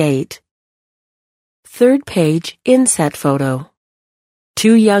 1898. Third page inset photo.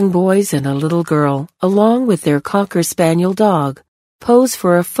 Two young boys and a little girl, along with their Cocker Spaniel dog, pose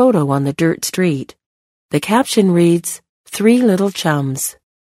for a photo on the dirt street. The caption reads, "Three Little Chums."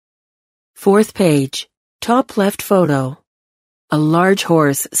 Fourth page, top left photo. A large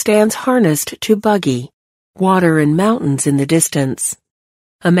horse stands harnessed to buggy, water and mountains in the distance.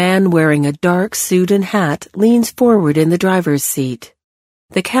 A man wearing a dark suit and hat leans forward in the driver's seat.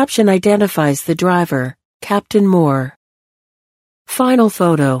 The caption identifies the driver, Captain Moore. Final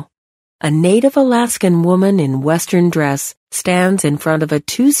photo. A native Alaskan woman in Western dress stands in front of a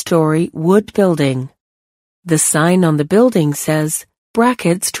two-story wood building. The sign on the building says,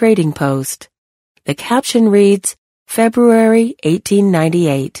 Brackett's Trading Post. The caption reads, February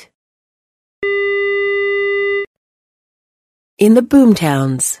 1898. In the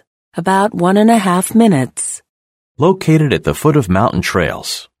Boomtowns, about 1.5 minutes. Located at the foot of mountain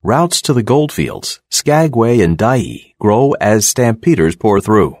trails, routes to the goldfields, Skagway and Dyea grow as stampeders pour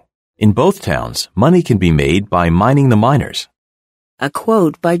through. In both towns, money can be made by mining the miners. A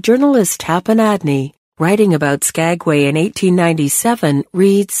quote by journalist Tappan Adney, writing about Skagway in 1897,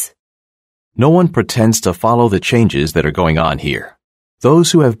 reads, No one pretends to follow the changes that are going on here.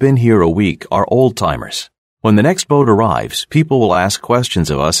 Those who have been here a week are old-timers. When the next boat arrives, people will ask questions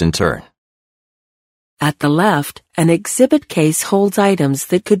of us in turn. At the left, an exhibit case holds items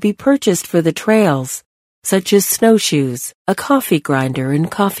that could be purchased for the trails, such as snowshoes, a coffee grinder and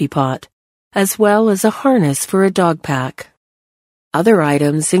coffee pot, as well as a harness for a dog pack. Other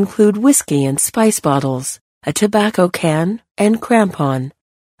items include whiskey and spice bottles, a tobacco can, and crampon,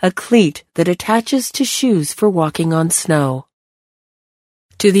 a cleat that attaches to shoes for walking on snow.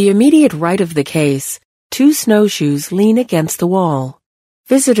 To the immediate right of the case, 2 snowshoes lean against the wall.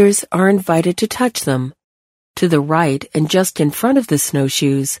 Visitors are invited to touch them. To the right and just in front of the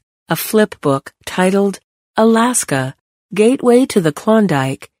snowshoes, a flip book titled Alaska, Gateway to the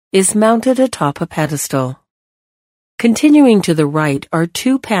Klondike is mounted atop a pedestal. Continuing to the right are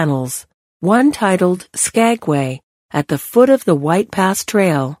 2 panels, one titled Skagway at the foot of the White Pass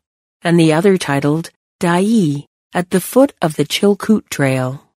Trail, and the other titled Dyea at the foot of the Chilkoot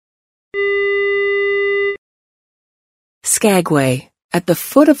Trail. Skagway at the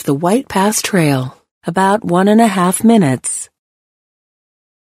foot of the White Pass Trail, about 1.5 minutes.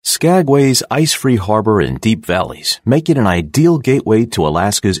 Skagway's ice-free harbor and deep valleys make it an ideal gateway to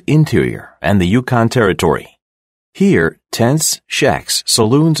Alaska's interior and the Yukon Territory. Here, tents, shacks,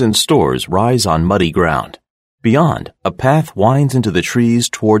 saloons, and stores rise on muddy ground. Beyond, a path winds into the trees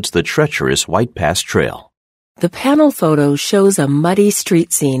towards the treacherous White Pass Trail. The panel photo shows a muddy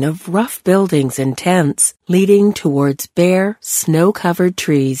street scene of rough buildings and tents leading towards bare, snow-covered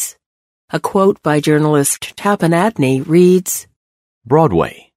trees. A quote by journalist Tappan Adney reads,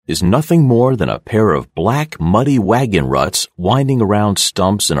 Broadway is nothing more than a pair of black, muddy wagon ruts winding around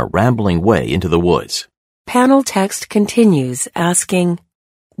stumps in a rambling way into the woods. Panel text continues, asking,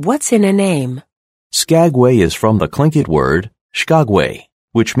 What's in a name? Skagway is from the Tlingit word Skagway,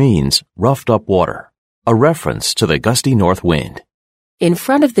 which means roughed-up water, a reference to the gusty north wind. In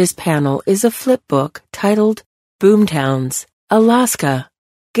front of this panel is a flip book titled Boomtowns, Alaska,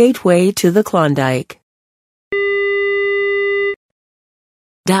 Gateway to the Klondike.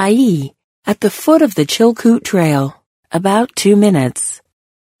 Dyea, at the foot of the Chilkoot Trail, about 2 minutes.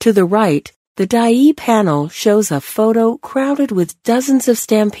 To the right, the Dyea panel shows a photo crowded with dozens of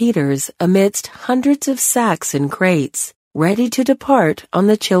stampeders amidst hundreds of sacks and crates, ready to depart on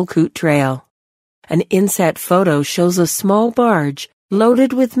the Chilkoot Trail. An inset photo shows a small barge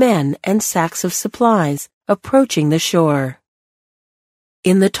loaded with men and sacks of supplies approaching the shore.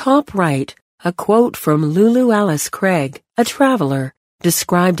 In the top right, a quote from Lulu Alice Craig, a traveler,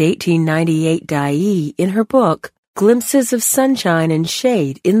 described 1898 Dyea in her book, Glimpses of Sunshine and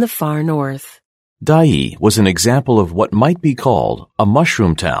Shade in the Far North. Dyea was an example of what might be called a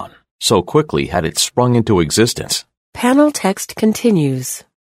mushroom town, so quickly had it sprung into existence. Panel text continues.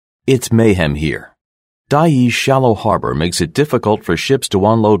 It's mayhem here. Dyea's shallow harbor makes it difficult for ships to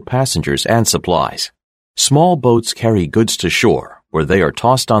unload passengers and supplies. Small boats carry goods to shore, where they are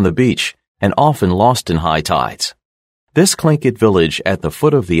tossed on the beach and often lost in high tides. This Tlingit village at the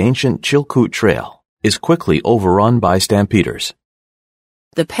foot of the ancient Chilkoot Trail is quickly overrun by stampeders.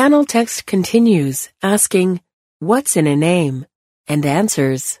 The panel text continues, asking, What's in a name? And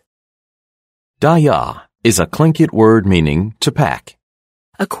answers. Dyea is a Tlingit word meaning to pack.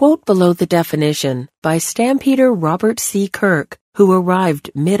 A quote below the definition by stampeder Robert C. Kirk, who arrived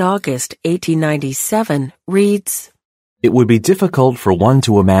mid-August 1897, reads, It would be difficult for one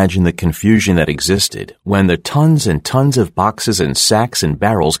to imagine the confusion that existed when the tons and tons of boxes and sacks and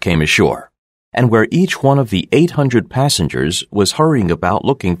barrels came ashore, and where each one of the 800 passengers was hurrying about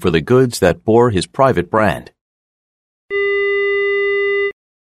looking for the goods that bore his private brand.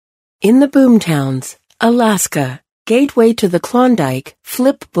 In the Boomtowns, Alaska, gateway to the Klondike,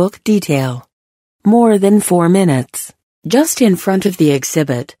 flip book detail. More than 4 minutes. Just in front of the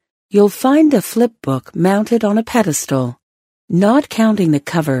exhibit, you'll find a flip book mounted on a pedestal. Not counting the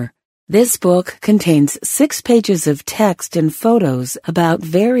cover, this book contains 6 pages of text and photos about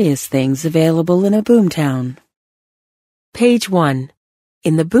various things available in a boomtown. Page 1.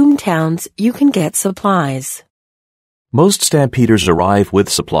 In the Boomtowns, you can get supplies. Most stampeders arrive with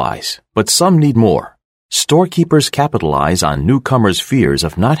supplies, but some need more. Storekeepers capitalize on newcomers' fears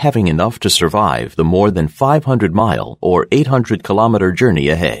of not having enough to survive the more than 500-mile or 800-kilometer journey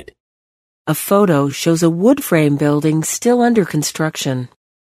ahead. A photo shows a wood frame building still under construction.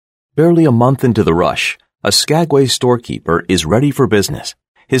 Barely a month into the rush, a Skagway storekeeper is ready for business.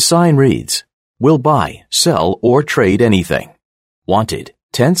 His sign reads, "We'll buy, sell, or trade anything. Wanted,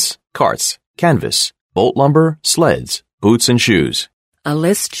 tents, carts, canvas, boat lumber, sleds, boots and shoes." A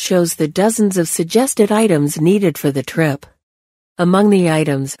list shows the dozens of suggested items needed for the trip. Among the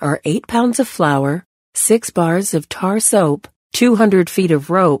items are 8 pounds of flour, 6 bars of tar soap, 200 feet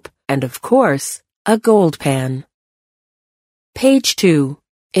of rope, and of course, a gold pan. Page 2.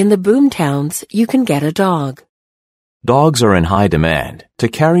 In the Boomtowns, you can get a dog. Dogs are in high demand to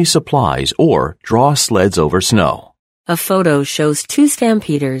carry supplies or draw sleds over snow. A photo shows 2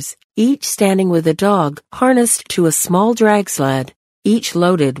 stampeders, each standing with a dog harnessed to a small drag sled, each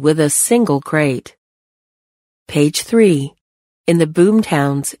loaded with a single crate. Page 3. In the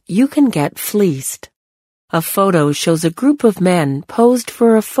Boomtowns, you can get fleeced. A photo shows a group of men posed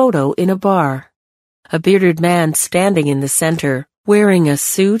for a photo in a bar. A bearded man standing in the center, wearing a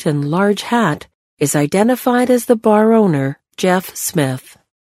suit and large hat, is identified as the bar owner, Jeff Smith.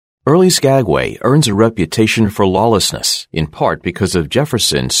 Early Skagway earns a reputation for lawlessness, in part because of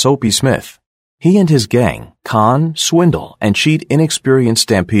Jefferson Soapy Smith. He and his gang con, swindle, and cheat inexperienced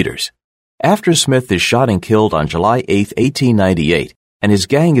stampeders. After Smith is shot and killed on July 8, 1898, and his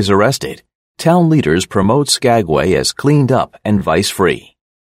gang is arrested, town leaders promote Skagway as cleaned up and vice-free.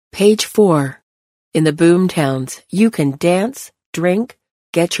 Page 4. In the Boomtowns, you can dance, drink,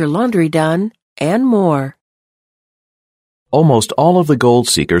 get your laundry done, and more. Almost all of the gold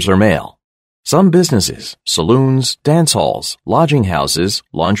seekers are male. Some businesses, saloons, dance halls, lodging houses,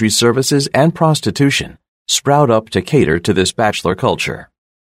 laundry services, and prostitution sprout up to cater to this bachelor culture.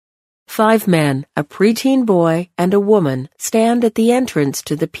 5 men, a preteen boy, and a woman stand at the entrance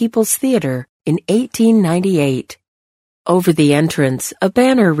to the People's Theater in 1898. Over the entrance, a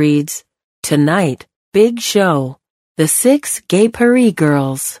banner reads, "Tonight, Big Show, the 6 Gay Paris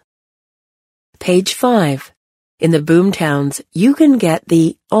Girls." Page 5. In the Boomtowns, you can get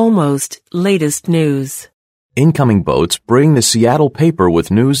the almost latest news. Incoming boats bring the Seattle paper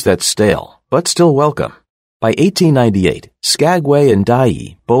with news that's stale, but still welcome. By 1898, Skagway and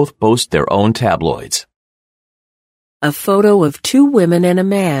Dyea both boast their own tabloids. A photo of 2 women and a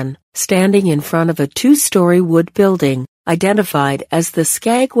man standing in front of a 2-story wood building identified as the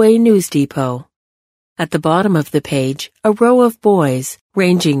Skagway News Depot. At the bottom of the page, a row of boys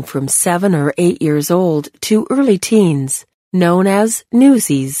ranging from 7 or 8 years old to early teens, known as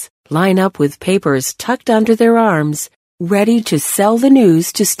newsies, line up with papers tucked under their arms, ready to sell the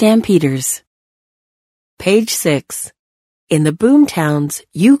news to stampeders. Page 6. In the Boomtowns,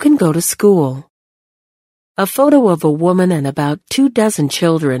 you can go to school. A photo of a woman and about 24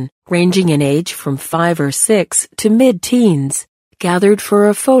 children, ranging in age from 5 or 6 to mid-teens, gathered for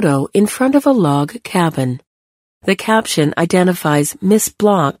a photo in front of a log cabin. The caption identifies Miss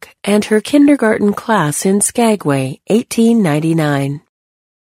Blanc and her kindergarten class in Skagway, 1899.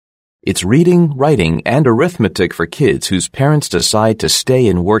 It's reading, writing, and arithmetic for kids whose parents decide to stay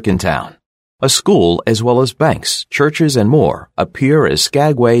and work in town. A school, as well as banks, churches, and more, appear as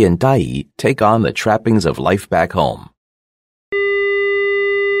Skagway and Dyea take on the trappings of life back home.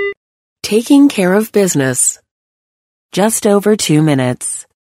 Taking care of business. Just over 2 minutes.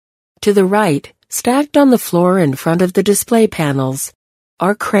 To the right, stacked on the floor in front of the display panels,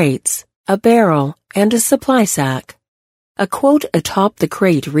 are crates, a barrel, and a supply sack. A quote atop the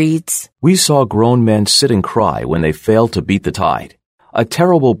crate reads, "We saw grown men sit and cry when they failed to beat the tide. A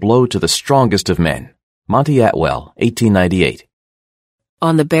terrible blow to the strongest of men." Monty Atwell, 1898.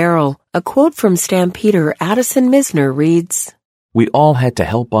 On the barrel, a quote from Stampeder Addison Misner reads, "We all had to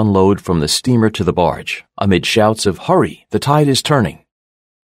help unload from the steamer to the barge, amid shouts of 'Hurry, the tide is turning.'"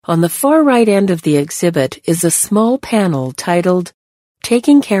 On the far right end of the exhibit is a small panel titled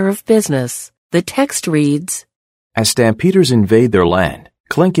Taking Care of Business. The text reads, As stampeders invade their land,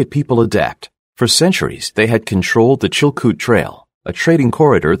 Tlingit people adapt. For centuries, they had controlled the Chilkoot Trail, a trading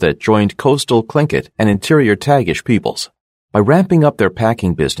corridor that joined coastal Tlingit and interior Tagish peoples. By ramping up their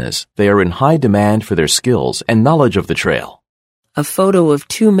packing business, they are in high demand for their skills and knowledge of the trail. A photo of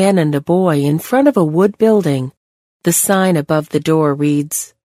two men and a boy in front of a wood building. The sign above the door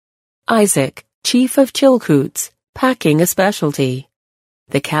reads, Isaac, Chief of Chilkoots, Packing a Specialty.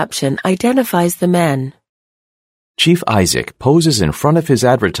 The caption identifies the men. Chief Isaac poses in front of his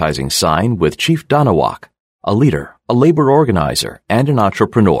advertising sign with Chief Danawak, a leader, a labor organizer, and an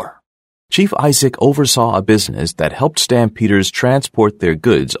entrepreneur. Chief Isaac oversaw a business that helped stampeders transport their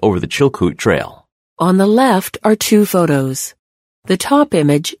goods over the Chilkoot Trail. On the left are two photos. The top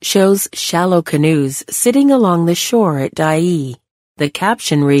image shows shallow canoes sitting along the shore at Dyea. The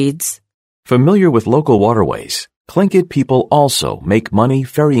caption reads, Familiar with local waterways, Tlingit people also make money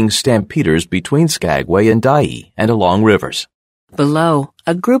ferrying stampeders between Skagway and Dyea and along rivers. Below,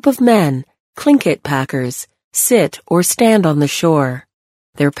 a group of men, Tlingit packers, sit or stand on the shore,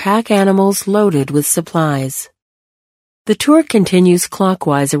 their pack animals loaded with supplies. The tour continues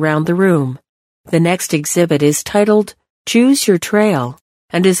clockwise around the room. The next exhibit is titled Choose Your Trail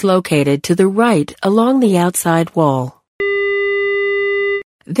and is located to the right along the outside wall.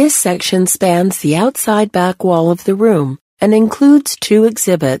 This section spans the outside back wall of the room and includes two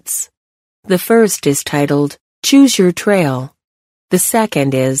exhibits. The first is titled Choose Your Trail. The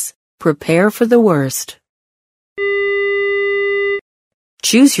second is Prepare for the Worst.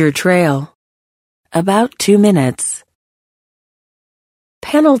 Choose Your Trail. About 2 minutes.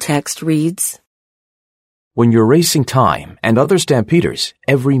 Panel text reads, When you're racing time and other stampeders,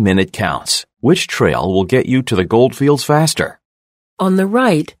 every minute counts. Which trail will get you to the goldfields faster? On the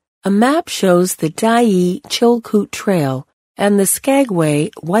right, a map shows the Dyea Chilkoot Trail and the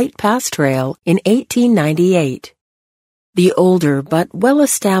Skagway White Pass Trail in 1898. The older but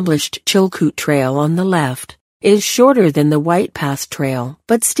well-established Chilkoot Trail on the left is shorter than the White Pass Trail,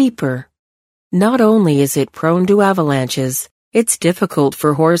 but steeper. Not only is it prone to avalanches, it's difficult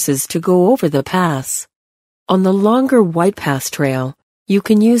for horses to go over the pass. On the longer White Pass Trail, you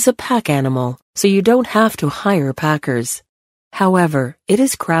can use a pack animal, so you don't have to hire packers. However, it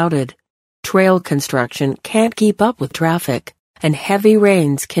is crowded. Trail construction can't keep up with traffic, and heavy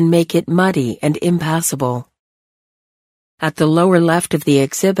rains can make it muddy and impassable. At the lower left of the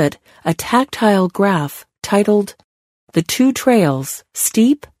exhibit, a tactile graph titled The Two Trails,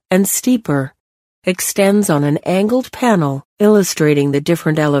 Steep and Steeper, extends on an angled panel illustrating the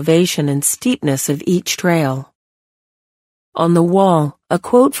different elevation and steepness of each trail. On the wall, a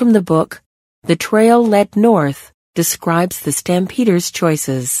quote from the book, The Trail Led North, describes the stampeders'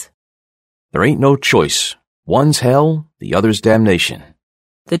 choices. There ain't no choice. One's hell, the other's damnation.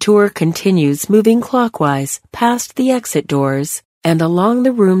 The tour continues moving clockwise past the exit doors and along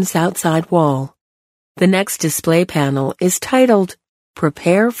the room's outside wall. The next display panel is titled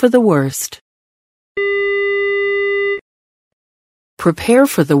Prepare for the Worst. Prepare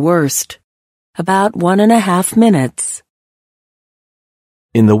for the Worst. About 1.5 minutes.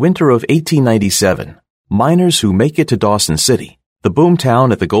 In the winter of 1897, miners who make it to Dawson City, the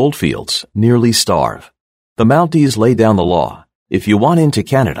boomtown at the goldfields, nearly starve. The Mounties lay down the law. If you want into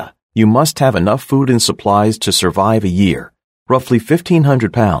Canada, you must have enough food and supplies to survive a year, roughly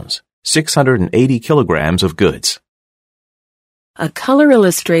 1,500 pounds, 680 kilograms of goods. A color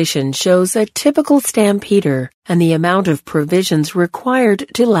illustration shows a typical stampeder and the amount of provisions required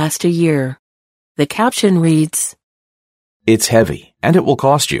to last a year. The caption reads, It's heavy, and it will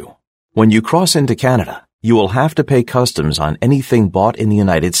cost you. When you cross into Canada, you will have to pay customs on anything bought in the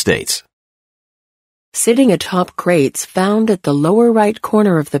United States. Sitting atop crates found at the lower right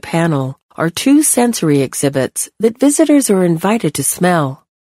corner of the panel are two sensory exhibits that visitors are invited to smell.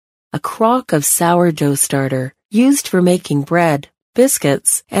 A crock of sourdough starter used for making bread,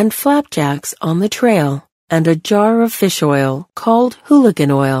 biscuits, and flapjacks on the trail, and a jar of fish oil called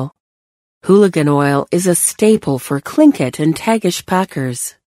hooligan oil. Hooligan oil is a staple for Tlingit and Tagish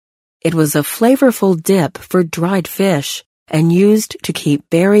packers. It was a flavorful dip for dried fish and used to keep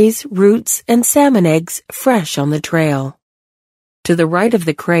berries, roots, and salmon eggs fresh on the trail. To the right of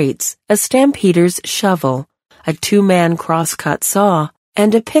the crates, a stampeder's shovel, a 2-man crosscut saw,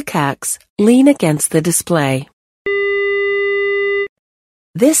 and a pickaxe lean against the display.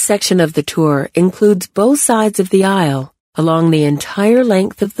 This section of the tour includes both sides of the aisle along the entire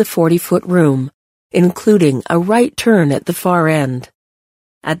length of the 40-foot room, including a right turn at the far end.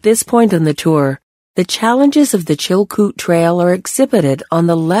 At this point in the tour, The challenges of the Chilkoot Trail are exhibited on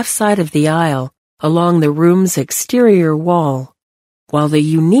the left side of the aisle, along the room's exterior wall, while the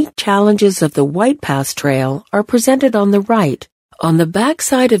unique challenges of the White Pass Trail are presented on the right, on the back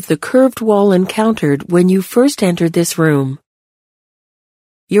side of the curved wall encountered when you first entered this room.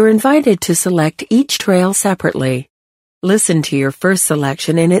 You're invited to select each trail separately. Listen to your first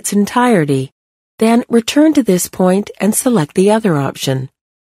selection in its entirety, then return to this point and select the other option.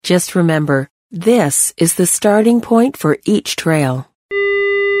 Just remember, this is the starting point for each trail.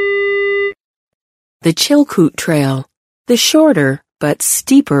 The Chilkoot Trail, the shorter but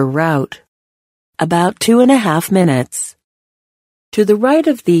steeper route. About 2.5 minutes. To the right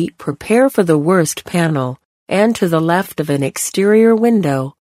of the Prepare for the Worst panel, and to the left of an exterior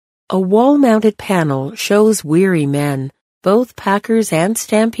window, a wall-mounted panel shows weary men, both packers and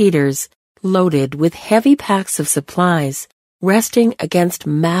stampeders, loaded with heavy packs of supplies, resting against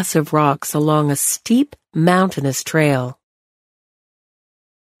massive rocks along a steep, mountainous trail.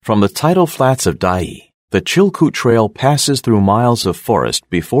 From the tidal flats of Dyea, the Chilkoot Trail passes through miles of forest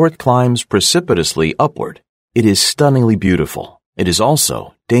before it climbs precipitously upward. It is stunningly beautiful. It is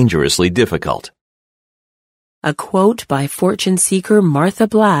also dangerously difficult. A quote by fortune seeker Martha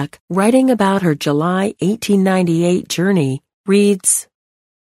Black, writing about her July 1898 journey, reads,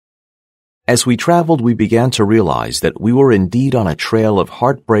 As we traveled, we began to realize that we were indeed on a trail of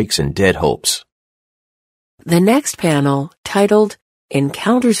heartbreaks and dead hopes. The next panel, titled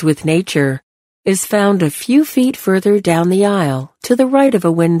Encounters with Nature, is found a few feet further down the aisle, to the right of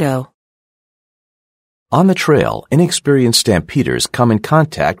a window. On the trail, inexperienced stampeders come in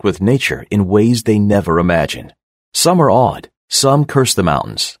contact with nature in ways they never imagined. Some are awed, some curse the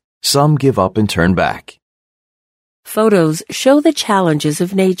mountains, some give up and turn back. Photos show the challenges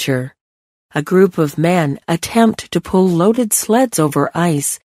of nature. A group of men attempt to pull loaded sleds over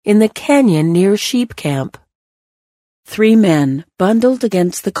ice in the canyon near Sheep Camp. 3 men, bundled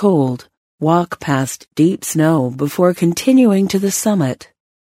against the cold, walk past deep snow before continuing to the summit.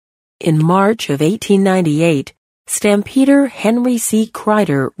 In March of 1898, stampeder Henry C.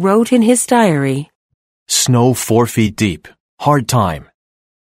 Kreider wrote in his diary, Snow 4 feet deep. Hard time.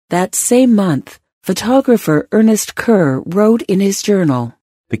 That same month, photographer Ernest Kerr wrote in his journal,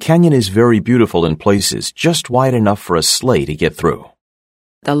 The canyon is very beautiful in places, just wide enough for a sleigh to get through.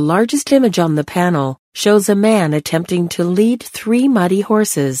 The largest image on the panel shows a man attempting to lead 3 muddy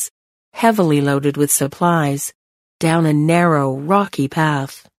horses, heavily loaded with supplies, down a narrow, rocky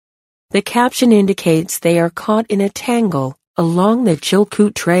path. The caption indicates they are caught in a tangle along the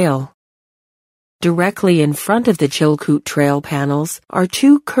Chilkoot Trail. Directly in front of the Chilkoot Trail panels are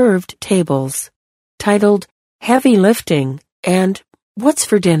 2 curved tables, titled Heavy Lifting and What's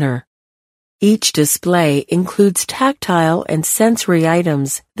for Dinner? Each display includes tactile and sensory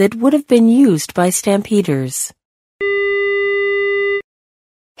items that would have been used by stampeders.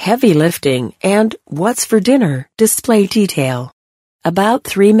 Heavy Lifting and What's for Dinner display detail. About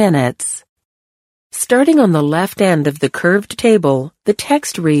 3 minutes. Starting on the left end of the curved table, the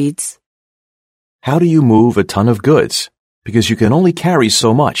text reads, How do you move a ton of goods? Because you can only carry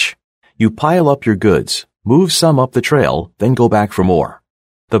so much. You pile up your goods, move some up the trail, then go back for more.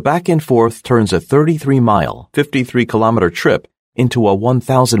 The back and forth turns a 33-mile, 53-kilometer trip into a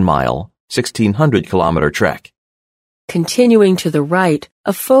 1,000-mile, 1,600-kilometer trek. Continuing to the right,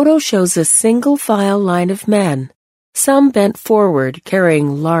 a photo shows a single-file line of men, some bent forward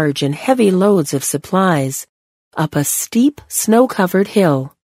carrying large and heavy loads of supplies, up a steep, snow-covered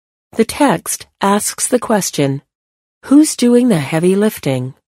hill. The text asks the question, who's doing the heavy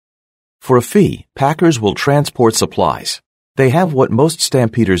lifting? For a fee, packers will transport supplies. They have what most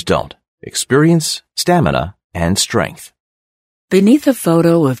stampeders don't: experience, stamina, and strength. Beneath a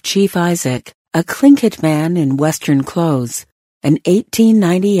photo of Chief Isaac, a Tlingit man in Western clothes, an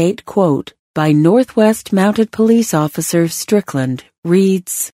 1898 quote by Northwest Mounted Police Officer Strickland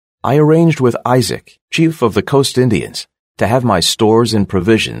reads, I arranged with Isaac, chief of the Coast Indians, to have my stores and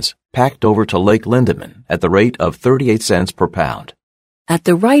provisions packed over to Lake Lindeman at the rate of 38 cents per pound. At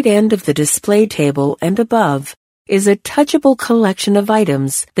the right end of the display table and above is a touchable collection of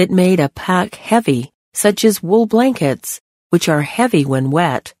items that made a pack heavy, such as wool blankets, which are heavy when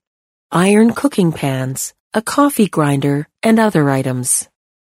wet, iron cooking pans, a coffee grinder, and other items.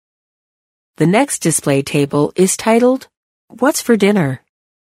 The next display table is titled, What's for Dinner?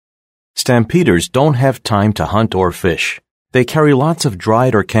 Stampeders don't have time to hunt or fish. They carry lots of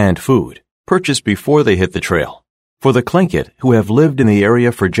dried or canned food, purchased before they hit the trail. For the Tlingit, who have lived in the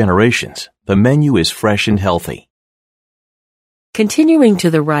area for generations, the menu is fresh and healthy. Continuing to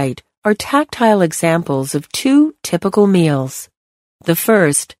the right are tactile examples of 2 typical meals. The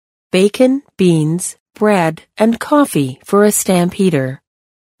first, bacon, beans, bread, and coffee for a stampeder.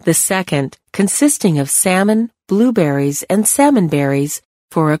 The second, consisting of salmon, blueberries, and salmonberries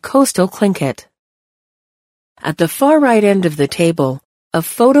for a coastal Tlingit. At the far right end of the table, a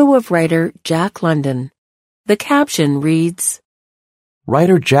photo of writer Jack London. The caption reads,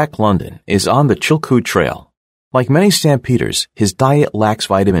 Writer Jack London is on the Chilkoot Trail. Like many stampeders, his diet lacks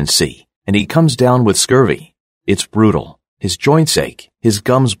vitamin C, and he comes down with scurvy. It's brutal. His joints ache, his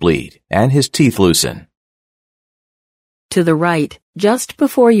gums bleed, and his teeth loosen. To the right, just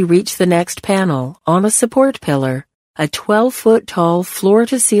before you reach the next panel, on a support pillar, a 12-foot-tall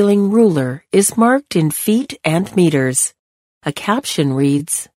floor-to-ceiling ruler is marked in feet and meters. A caption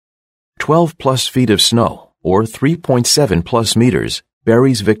reads, 12 plus feet of snow, or 3.7 plus meters,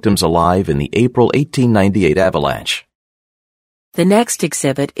 buries victims alive in the April 1898 avalanche. The next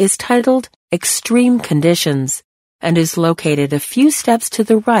exhibit is titled Extreme Conditions and is located a few steps to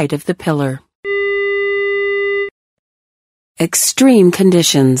the right of the pillar. Extreme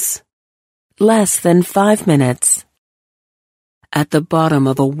Conditions. Less than 5 minutes. At the bottom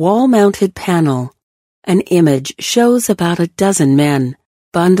of a wall-mounted panel, an image shows about a dozen men,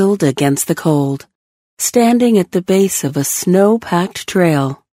 bundled against the cold, standing at the base of a snow-packed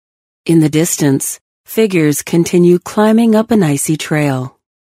trail. In the distance, figures continue climbing up an icy trail.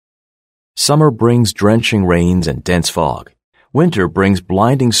 Summer brings drenching rains and dense fog. Winter brings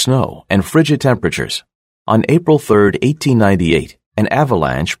blinding snow and frigid temperatures. On April 3, 1898, an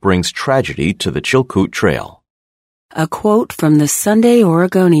avalanche brings tragedy to the Chilkoot Trail. A quote from the Sunday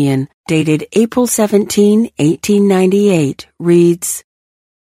Oregonian, dated April 17, 1898, reads,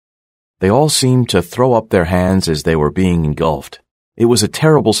 They all seemed to throw up their hands as they were being engulfed. It was a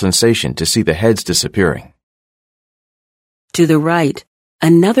terrible sensation to see the heads disappearing. To the right,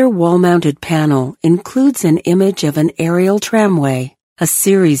 another wall-mounted panel includes an image of an aerial tramway, a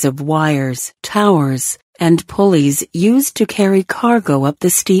series of wires, towers, and pulleys used to carry cargo up the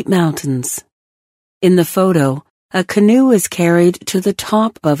steep mountains. In the photo, a canoe is carried to the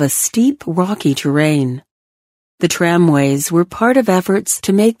top of a steep, rocky terrain. The tramways were part of efforts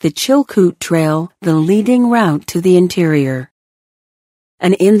to make the Chilkoot Trail the leading route to the interior.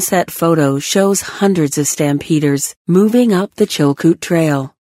 An inset photo shows hundreds of stampeders moving up the Chilkoot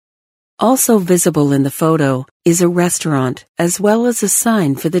Trail. Also visible in the photo is a restaurant as well as a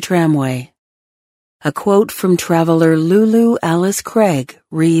sign for the tramway. A quote from traveler Lulu Alice Craig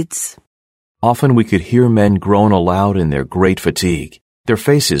reads, Often we could hear men groan aloud in their great fatigue, their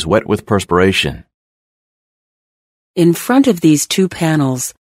faces wet with perspiration. In front of these two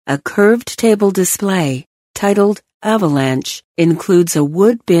panels, a curved table display, titled Avalanche, includes a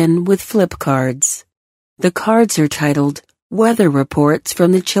wood bin with flip cards. The cards are titled Weather Reports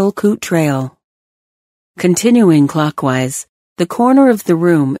from the Chilkoot Trail. Continuing clockwise, the corner of the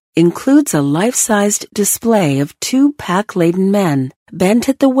room includes a life-sized display of two pack-laden men, bent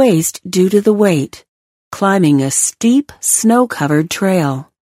at the waist due to the weight, climbing a steep, snow-covered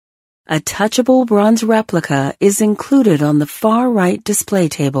trail. A touchable bronze replica is included on the far right display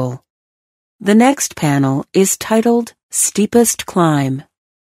table. The next panel is titled Steepest Climb.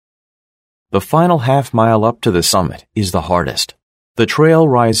 The final half-mile up to the summit is the hardest. The trail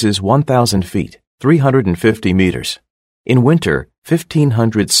rises 1,000 feet, 350 meters. In winter,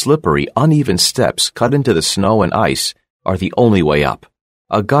 1,500 slippery, uneven steps cut into the snow and ice are the only way up.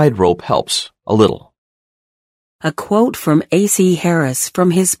 A guide rope helps, a little. A quote from A.C. Harris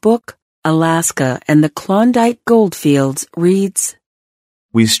from his book, Alaska and the Klondike Goldfields, reads,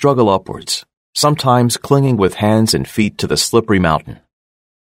 We struggle upwards, sometimes clinging with hands and feet to the slippery mountain.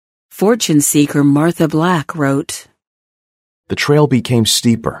 Fortune seeker Martha Black wrote, The trail became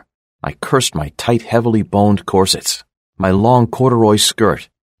steeper. I cursed my tight, heavily boned corsets, my long corduroy skirt,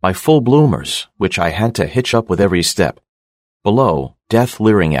 my full bloomers, which I had to hitch up with every step. Below, death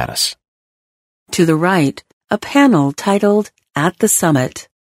leering at us. To the right, a panel titled At the Summit.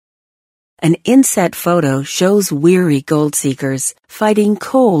 An inset photo shows weary gold seekers fighting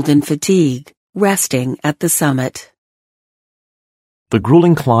cold and fatigue, resting at the summit. The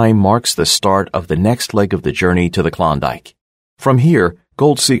grueling climb marks the start of the next leg of the journey to the Klondike. From here,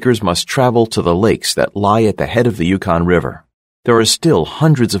 gold seekers must travel to the lakes that lie at the head of the Yukon River. There are still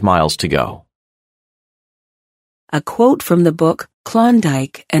hundreds of miles to go. A quote from the book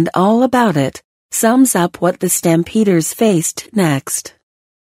Klondike and All About It sums up what the stampeders faced next.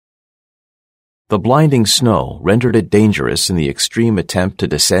 The blinding snow rendered it dangerous in the extreme attempt to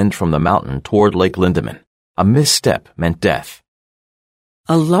descend from the mountain toward Lake Lindeman. A misstep meant death.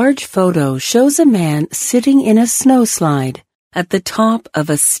 A large photo shows a man sitting in a snowslide at the top of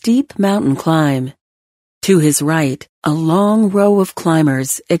a steep mountain climb. To his right, a long row of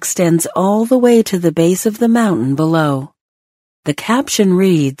climbers extends all the way to the base of the mountain below. The caption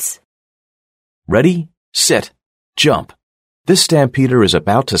reads, Ready, set, jump. This stampeder is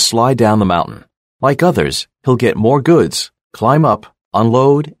about to slide down the mountain. Like others, he'll get more goods, climb up,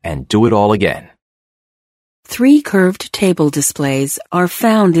 unload, and do it all again. 3 curved table displays are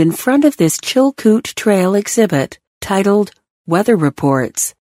found in front of this Chilkoot Trail exhibit titled Weather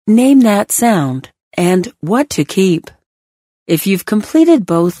Reports, Name That Sound, and What to Keep. If you've completed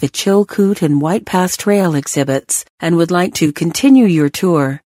both the Chilkoot and White Pass Trail exhibits and would like to continue your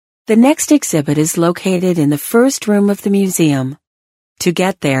tour, the next exhibit is located in the first room of the museum. To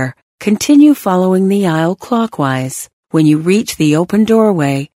get there, continue following the aisle clockwise. When you reach the open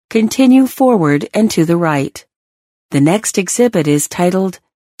doorway, continue forward and to the right. The next exhibit is titled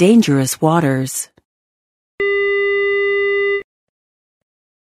Dangerous Waters.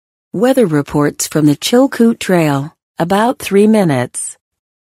 Weather reports from the Chilkoot Trail, about 3 minutes.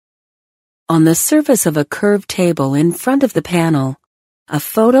 On the surface of a curved table in front of the panel, a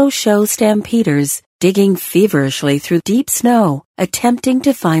photo shows stampeders digging feverishly through deep snow, attempting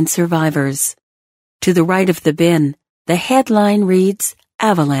to find survivors. To the right of the bin, the headline reads,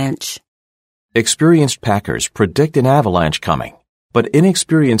 Avalanche. Experienced packers predict an avalanche coming, but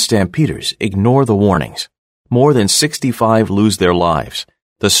inexperienced stampeders ignore the warnings. More than 65 lose their lives.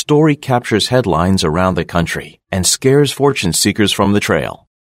 The story captures headlines around the country and scares fortune seekers from the trail.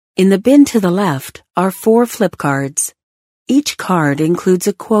 In the bin to the left are 4 flip cards. Each card includes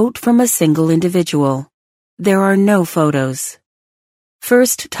a quote from a single individual. There are no photos.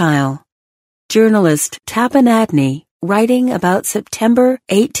 First tile. Journalist Tappan Adney, writing about September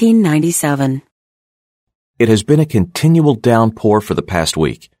 1897. It has been a continual downpour for the past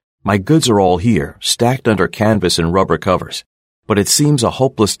week. My goods are all here, stacked under canvas and rubber covers. But it seems a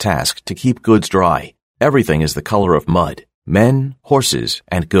hopeless task to keep goods dry. Everything is the color of mud. Men, horses,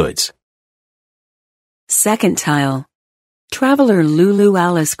 and goods. Second tile. Traveler Lulu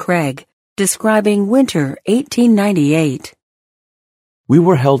Alice Craig, describing winter 1898. We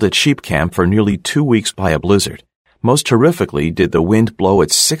were held at sheep camp for nearly 2 weeks by a blizzard. Most horrifically did the wind blow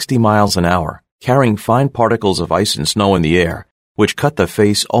at 60 miles an hour, carrying fine particles of ice and snow in the air, which cut the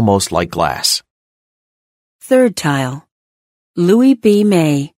face almost like glass. Third tile. Louis B.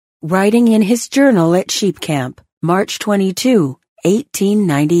 May, writing in his journal at sheep camp, March 22,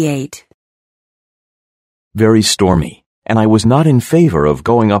 1898. Very stormy, and I was not in favor of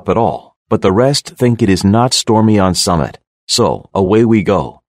going up at all, but the rest think it is not stormy on summit. So, away we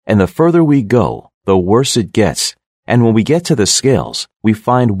go, and the further we go, the worse it gets, and when we get to the scales, we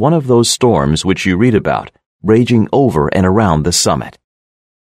find one of those storms which you read about, raging over and around the summit.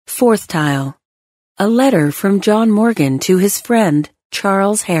 Fourth tile. A letter from John Morgan to his friend,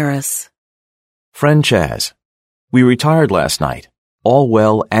 Charles Harris. Friend Chaz, we retired last night, all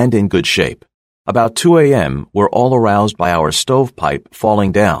well and in good shape. About 2 a.m., we're all aroused by our stovepipe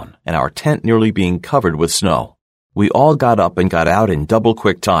falling down and our tent nearly being covered with snow. We all got up and got out in double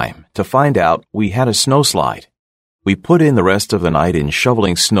quick time to find out we had a snowslide. We put in the rest of the night in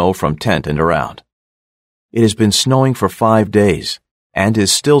shoveling snow from tent and around. It has been snowing for 5 days and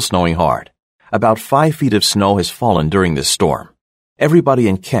is still snowing hard. About 5 feet of snow has fallen during this storm. Everybody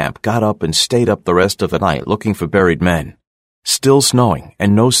in camp got up and stayed up the rest of the night looking for buried men. Still snowing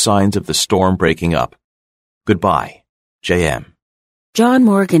and no signs of the storm breaking up. Goodbye, J.M. John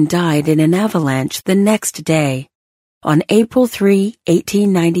Morgan died in an avalanche the next day, on April 3,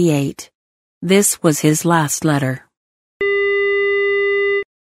 1898. This was his last letter.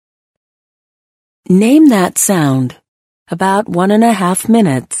 Name that sound. About 1.5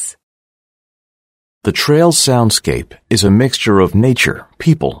 minutes. The trail soundscape is a mixture of nature,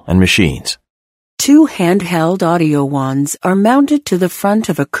 people, and machines. 2 handheld audio wands are mounted to the front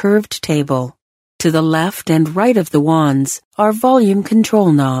of a curved table. To the left and right of the wands are volume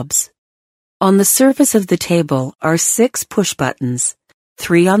control knobs. On the surface of the table are 6 push buttons,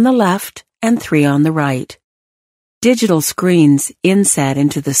 3 on the left and 3 on the right. Digital screens inset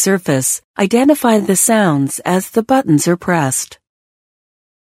into the surface identify the sounds as the buttons are pressed.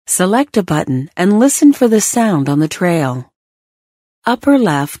 Select a button and listen for the sound on the trail. Upper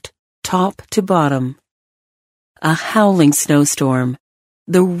left, top to bottom. A howling snowstorm,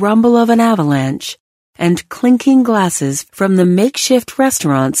 the rumble of an avalanche, and clinking glasses from the makeshift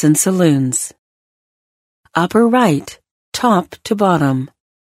restaurants and saloons. Upper right, top to bottom.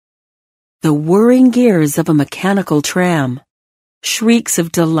 The whirring gears of a mechanical tram. Shrieks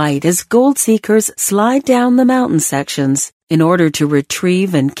of delight as gold seekers slide down the mountain sections in order to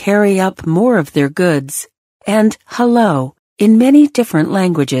retrieve and carry up more of their goods. And hello in many different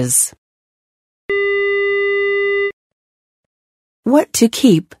languages. What to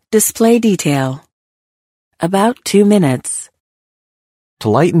keep display detail. About 2 minutes. To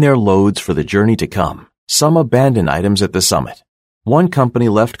lighten their loads for the journey to come, some abandoned items at the summit. One company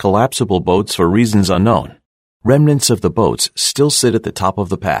left collapsible boats for reasons unknown. Remnants of the boats still sit at the top of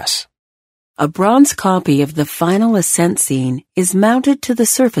the pass. A bronze copy of the final ascent scene is mounted to the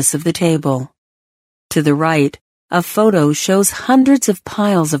surface of the table. To the right, a photo shows hundreds of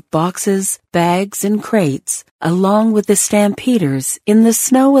piles of boxes, bags, and crates, along with the stampeders in the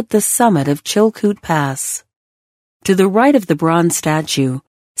snow at the summit of Chilkoot Pass. To the right of the bronze statue,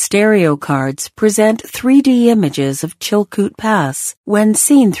 stereo cards present 3D images of Chilkoot Pass when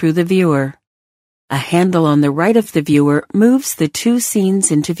seen through the viewer. A handle on the right of the viewer moves the two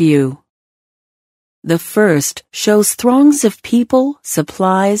scenes into view. The first shows throngs of people,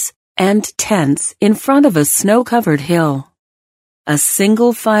 supplies, and tents in front of a snow-covered hill. A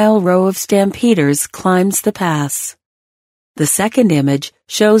single-file row of stampeders climbs the pass. The second image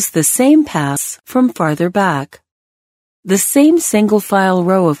shows the same pass from farther back. The same single-file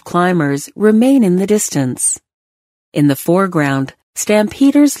row of climbers remain in the distance. In the foreground,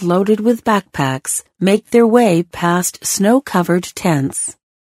 stampeders loaded with backpacks make their way past snow-covered tents.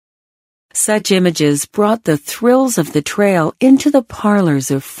 Such images brought the thrills of the trail into the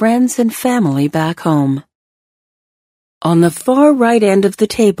parlors of friends and family back home. On the far right end of the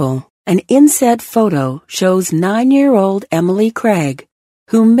table, an inset photo shows 9-year-old Emily Craig,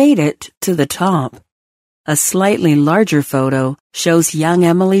 who made it to the top. A slightly larger photo shows young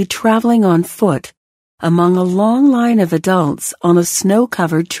Emily traveling on foot among a long line of adults on a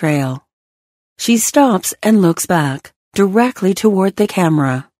snow-covered trail. She stops and looks back, directly toward the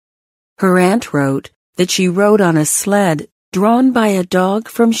camera. Her aunt wrote that she rode on a sled drawn by a dog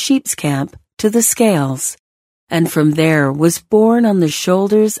from Sheep's Camp to the scales, and from there was borne on the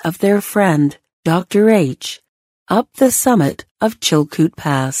shoulders of their friend, Dr. H., up the summit of Chilkoot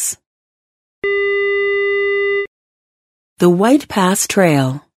Pass. The White Pass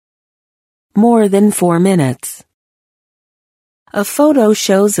Trail. More than 4 minutes. A photo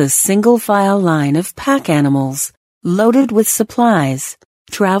shows a single-file line of pack animals loaded with supplies,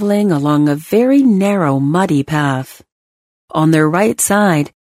 traveling along a very narrow, muddy path. On their right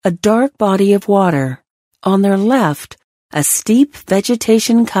side, a dark body of water. On their left, a steep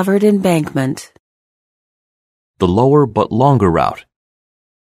vegetation-covered embankment. The lower but longer route.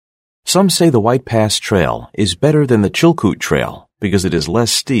 Some say the White Pass Trail is better than the Chilkoot Trail because it is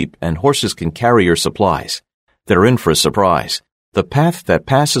less steep and horses can carry your supplies. They're in for a surprise. The path that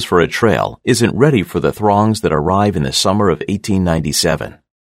passes for a trail isn't ready for the throngs that arrive in the summer of 1897.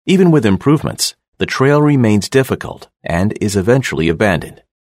 Even with improvements, the trail remains difficult and is eventually abandoned.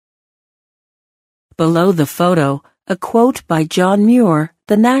 Below the photo, a quote by John Muir,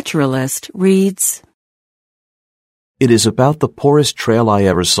 the naturalist, reads, "It is about the poorest trail I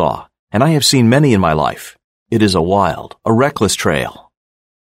ever saw, and I have seen many in my life. It is a wild, a reckless trail."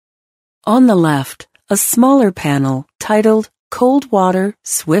 On the left, a smaller panel titled Cold Water,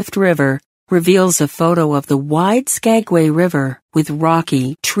 Swift River reveals a photo of the wide Skagway River with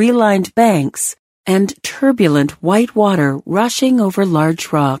rocky, tree-lined banks and turbulent white water rushing over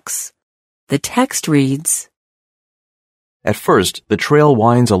large rocks. The text reads, At first, the trail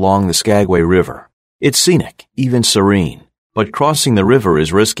winds along the Skagway River. It's scenic, even serene, but crossing the river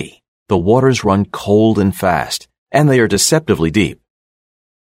is risky. The waters run cold and fast, and they are deceptively deep.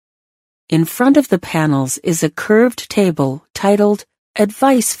 In front of the panels is a curved table titled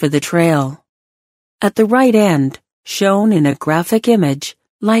Advice for the Trail. At the right end, shown in a graphic image,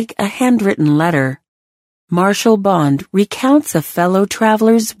 like a handwritten letter, Marshall Bond recounts a fellow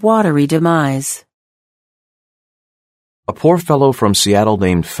traveler's watery demise. A poor fellow from Seattle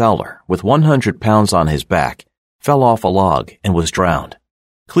named Fowler, with 100 pounds on his back, fell off a log and was drowned.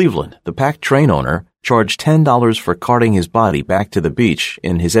 Cleveland, the pack train owner, charged $10 for carting his body back to the beach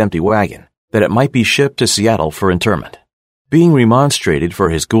in his empty wagon, that it might be shipped to Seattle for interment. Being remonstrated for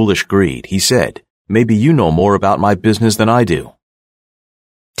his ghoulish greed, he said, "Maybe you know more about my business than I do."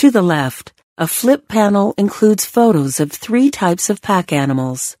 To the left, a flip panel includes photos of 3 types of pack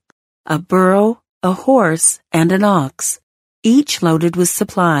animals: a burro, a horse, and an ox, each loaded with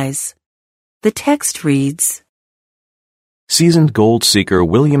supplies. The text reads, Seasoned gold seeker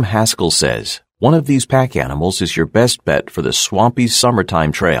William Haskell says, one of these pack animals is your best bet for the swampy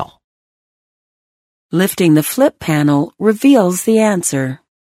summertime trail. Lifting the flip panel reveals the answer.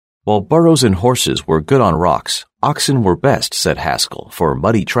 While burros and horses were good on rocks, oxen were best, said Haskell, for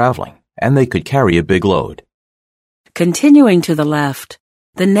muddy traveling, and they could carry a big load. Continuing to the left,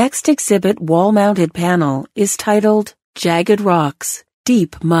 the next exhibit wall-mounted panel is titled Jagged Rocks,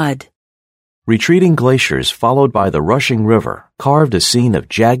 Deep Mud. Retreating glaciers followed by the rushing river carved a scene of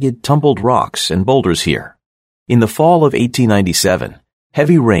jagged, tumbled rocks and boulders here. In the fall of 1897,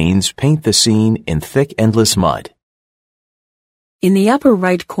 heavy rains paint the scene in thick, endless mud. In the upper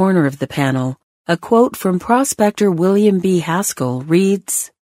right corner of the panel, a quote from prospector William B. Haskell reads,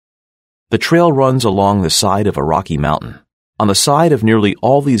 "The trail runs along the side of a rocky mountain. On the side of nearly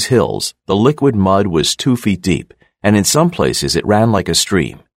all these hills, the liquid mud was 2 feet deep, and in some places it ran like a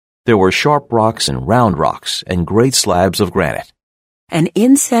stream. There were sharp rocks and round rocks and great slabs of granite." An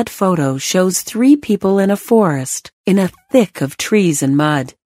inset photo shows 3 people in a forest, in a thick of trees and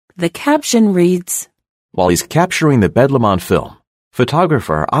mud. The caption reads, While he's capturing the Bedlam on film,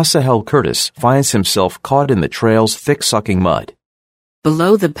 photographer Asahel Curtis finds himself caught in the trail's thick-sucking mud.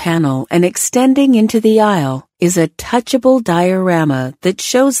 Below the panel and extending into the aisle is a touchable diorama that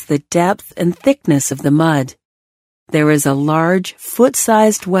shows the depth and thickness of the mud. There is a large,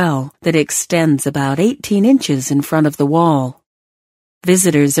 foot-sized well that extends about 18 inches in front of the wall.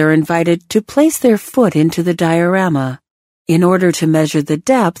 Visitors are invited to place their foot into the diorama in order to measure the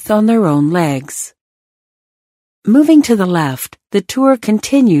depth on their own legs. Moving to the left, the tour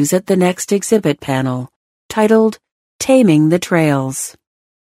continues at the next exhibit panel, titled Taming the Trails.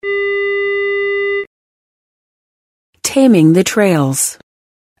 Taming the Trails.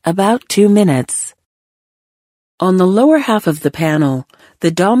 About 2 minutes. On the lower half of the panel, the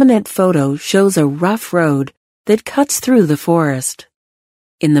dominant photo shows a rough road that cuts through the forest.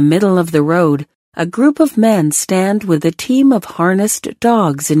 In the middle of the road, a group of men stand with a team of harnessed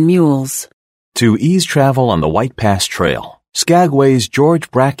dogs and mules. To ease travel on the White Pass Trail, Skagway's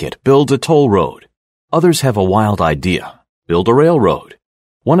George Brackett builds a toll road. Others have a wild idea: build a railroad.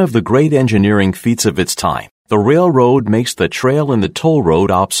 One of the great engineering feats of its time, the railroad makes the trail and the toll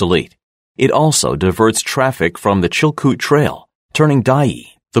road obsolete. It also diverts traffic from the Chilkoot Trail, turning Dyea,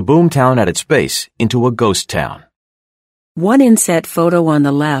 the boomtown at its base, into a ghost town. One inset photo on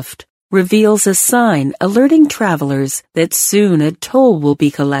the left reveals a sign alerting travelers that soon a toll will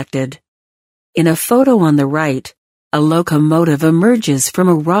be collected. In a photo on the right, a locomotive emerges from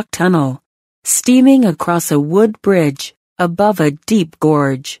a rock tunnel, steaming across a wood bridge above a deep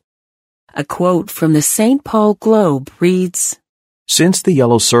gorge. A quote from the St. Paul Globe reads, "Since the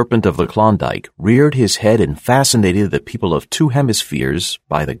yellow serpent of the Klondike reared his head and fascinated the people of 2 hemispheres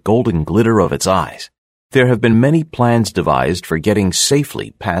by the golden glitter of its eyes, there have been many plans devised for getting safely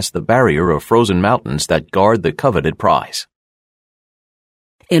past the barrier of frozen mountains that guard the coveted prize."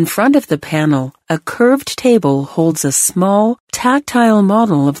 In front of the panel, a curved table holds a small, tactile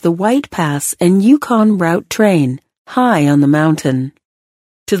model of the White Pass and Yukon Route train, high on the mountain.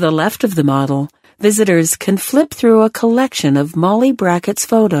 To the left of the model, visitors can flip through a collection of Molly Brackett's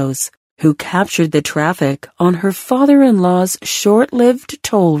photos, who captured the traffic on her father-in-law's short-lived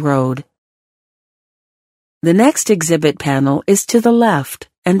toll road. The next exhibit panel is to the left,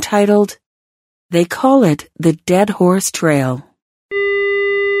 entitled, They Call It the Dead Horse Trail.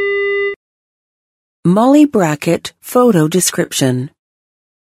 Molly Brackett Photo Description.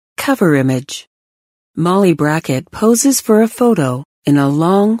 Cover image. Molly Brackett poses for a photo in a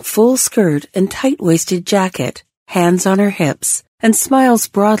long, full skirt and tight-waisted jacket, hands on her hips, and smiles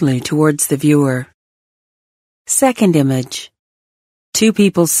broadly towards the viewer. Second image. 2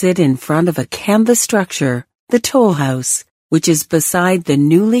 people sit in front of a canvas structure, the toll house, which is beside the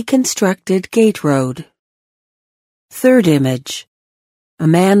newly constructed gate road. Third image. A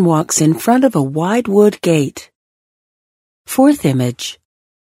man walks in front of a wide wood gate. Fourth image.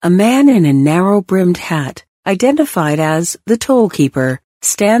 A man in a narrow-brimmed hat, identified as the toll keeper,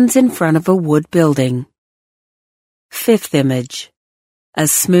 stands in front of a wood building. Fifth image. A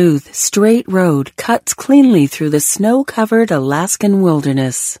smooth, straight road cuts cleanly through the snow-covered Alaskan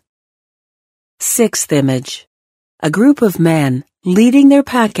wilderness. Sixth image. A group of men, leading their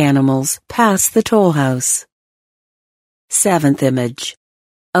pack animals, pass the toll house. Seventh image.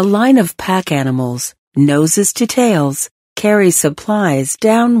 A line of pack animals, noses to tails, carry supplies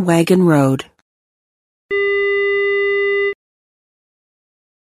down Wagon Road.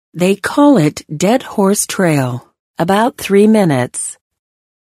 They call it Dead Horse Trail. About 3 minutes.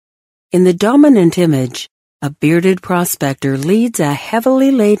 In the dominant image, a bearded prospector leads a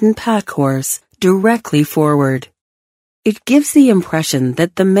heavily laden pack horse directly forward. It gives the impression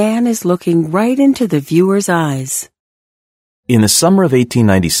that the man is looking right into the viewer's eyes. In the summer of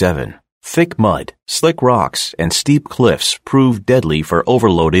 1897, thick mud, slick rocks, and steep cliffs prove deadly for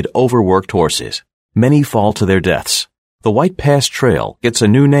overloaded, overworked horses. Many fall to their deaths. The White Pass Trail gets a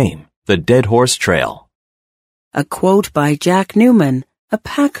new name, the Dead Horse Trail. A quote by Jack Newman, a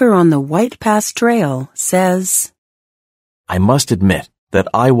packer on the White Pass Trail, says, "I must admit, that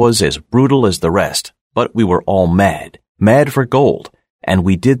I was as brutal as the rest, but we were all mad for gold, and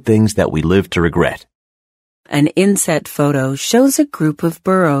we did things that we lived to regret. An inset photo shows a group of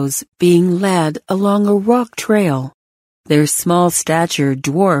burros being led along a rock trail, their small stature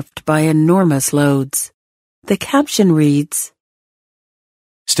dwarfed by enormous loads. The caption reads,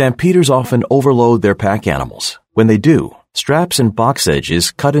 Stampeders often overload their pack animals. When they do, straps and box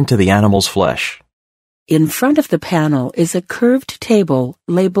edges cut into the animal's flesh. In front of the panel is a curved table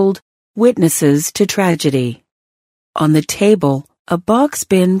labeled Witnesses to Tragedy. On the table, a box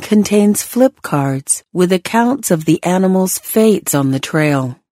bin contains flip cards with accounts of the animals' fates on the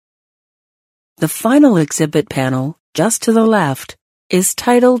trail. The final exhibit panel, just to the left, is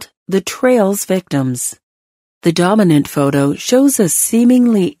titled The Trail's Victims. The dominant photo shows a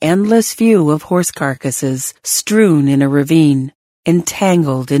seemingly endless view of horse carcasses strewn in a ravine,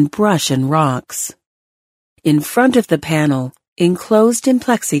 entangled in brush and rocks. In front of the panel, enclosed in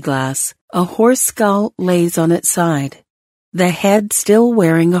plexiglass, a horse skull lays on its side, the head still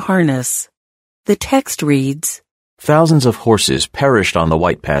wearing a harness. The text reads, Thousands of horses perished on the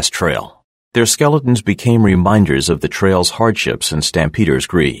White Pass Trail. Their skeletons became reminders of the trail's hardships and stampeders'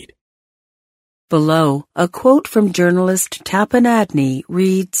 greed. Below, a quote from journalist Tapan Adney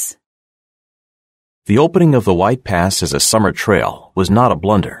reads, The opening of the White Pass as a summer trail was not a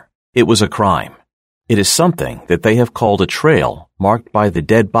blunder. It was a crime. It is something that they have called a trail marked by the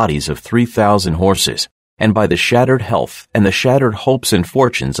dead bodies of 3,000 horses and by the shattered health and the shattered hopes and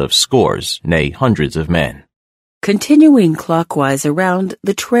fortunes of scores, nay, hundreds of men. Continuing clockwise around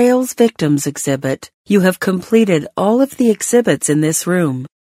the Trail's Victims exhibit, you have completed all of the exhibits in this room.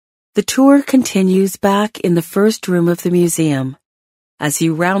 The tour continues back in the first room of the museum. As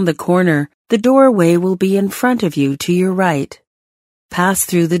you round the corner, the doorway will be in front of you to your right. Pass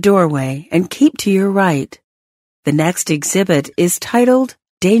through the doorway and keep to your right. The next exhibit is titled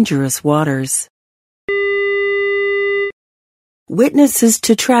Dangerous Waters. Witnesses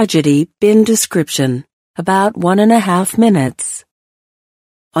to Tragedy bin description, about 1.5 minutes.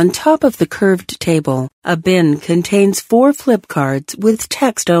 On top of the curved table, a bin contains 4 flip cards with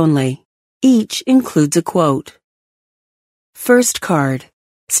text only. Each includes a quote. First card,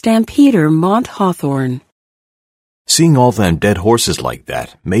 Stampeder Mont Hawthorne. Seeing all them dead horses like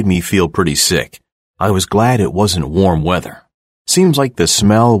that made me feel pretty sick. I was glad it wasn't warm weather. Seems like the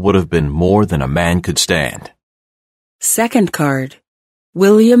smell would have been more than a man could stand. Second card,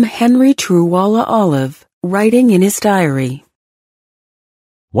 William Henry Truwalla Olive, writing in his diary.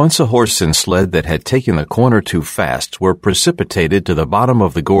 Once a horse and sled that had taken the corner too fast were precipitated to the bottom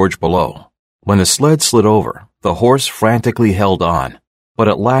of the gorge below. When the sled slid over, the horse frantically held on, but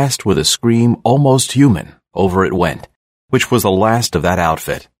at last with a scream almost human, over it went, which was the last of that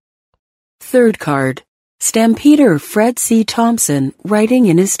outfit. Third card, Stampeder Fred C. Thompson, writing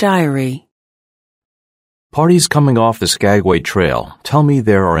in his diary. Parties coming off the Skagway Trail tell me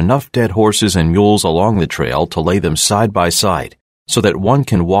there are enough dead horses and mules along the trail to lay them side by side, so that one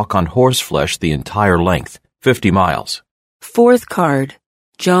can walk on horse flesh the entire length, 50 miles. Fourth card,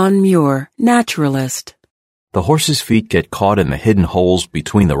 John Muir, naturalist. The horses' feet get caught in the hidden holes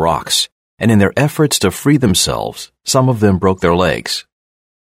between the rocks, and in their efforts to free themselves, some of them broke their legs.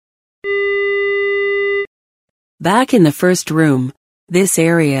 Back in the first room, this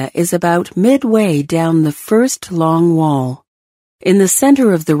area is about midway down the first long wall. In the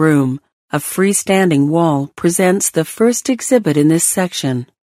center of the room, a freestanding wall presents the first exhibit in this section,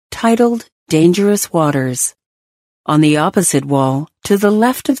 titled Dangerous Waters. On the opposite wall, to the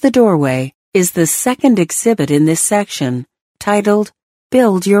left of the doorway, is the second exhibit in this section, titled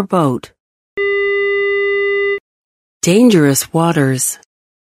Build Your Boat. Dangerous Waters.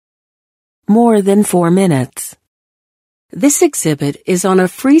 More than 4 minutes. This exhibit is on a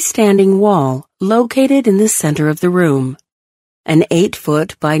freestanding wall located in the center of the room. An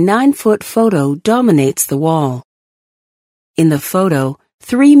 8-foot by 9-foot photo dominates the wall. In the photo,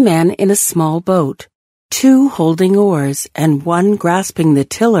 3 men in a small boat, 2 holding oars and 1 grasping the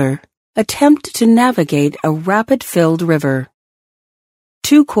tiller, attempt to navigate a rapid-filled river.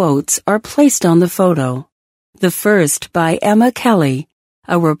 2 quotes are placed on the photo. The first by Emma Kelly,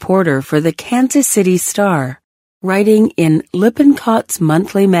 a reporter for the Kansas City Star, writing in Lippincott's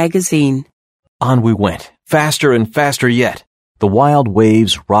monthly magazine. On we went, faster and faster yet. The wild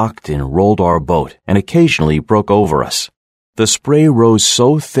waves rocked and rolled our boat and occasionally broke over us. The spray rose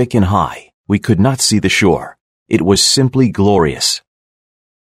so thick and high, we could not see the shore. It was simply glorious.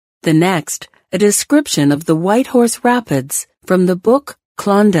 The next, a description of the White Horse Rapids from the book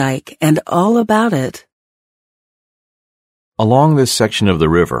Klondike and All About It. Along this section of the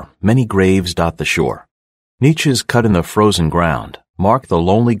river, many graves dot the shore. Niches cut in the frozen ground, mark the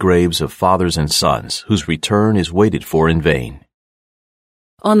lonely graves of fathers and sons whose return is waited for in vain.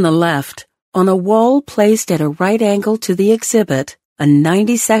 On the left, on a wall placed at a right angle to the exhibit, a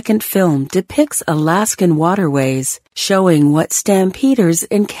 90-second film depicts Alaskan waterways, showing what stampeders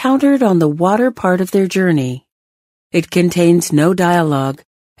encountered on the water part of their journey. It contains no dialogue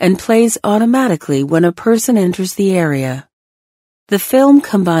and plays automatically when a person enters the area. The film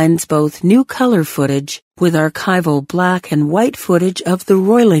combines both new color footage with archival black and white footage of the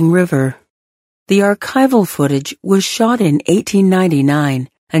Roiling River. The archival footage was shot in 1899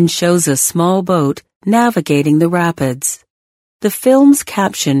 and shows a small boat navigating the rapids. The film's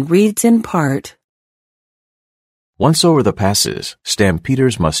caption reads in part, Once over the passes,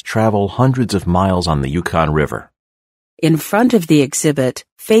 stampeders must travel hundreds of miles on the Yukon River. In front of the exhibit,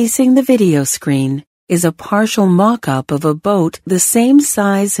 facing the video screen, is a partial mock-up of a boat the same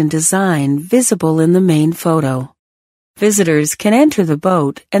size and design visible in the main photo. Visitors can enter the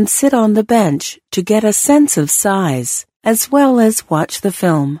boat and sit on the bench to get a sense of size, as well as watch the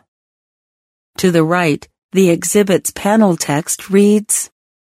film. To the right, the exhibit's panel text reads,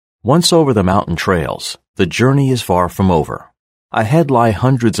 Once over the mountain trails, the journey is far from over. Ahead lie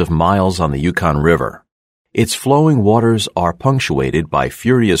hundreds of miles on the Yukon River. Its flowing waters are punctuated by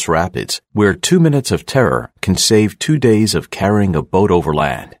furious rapids, where 2 minutes of terror can save 2 days of carrying a boat over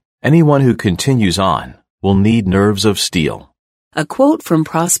land. Anyone who continues on will need nerves of steel. A quote from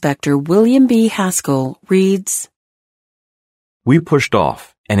prospector William B. Haskell reads, We pushed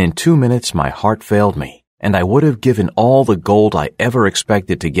off, and in 2 minutes my heart failed me, and I would have given all the gold I ever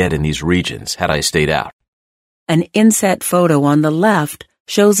expected to get in these regions had I stayed out. An inset photo on the left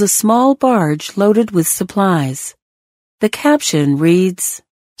shows a small barge loaded with supplies. The caption reads,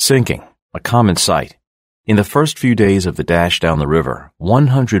 Sinking, a common sight. In the first few days of the dash down the river,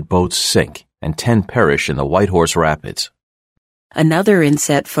 100 boats sink and 10 perish in the Whitehorse Rapids. Another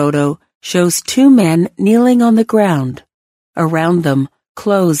inset photo shows 2 men kneeling on the ground. Around them,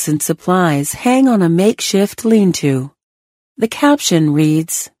 clothes and supplies hang on a makeshift lean-to. The caption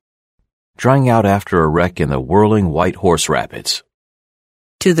reads, Drying out after a wreck in the whirling Whitehorse Rapids.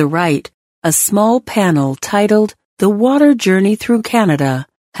 To the right, a small panel titled The Water Journey Through Canada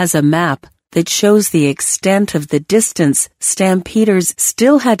has a map that shows the extent of the distance stampeders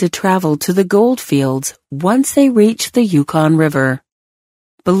still had to travel to the gold fields once they reached the Yukon River.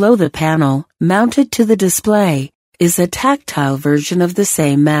 Below the panel, mounted to the display, is a tactile version of the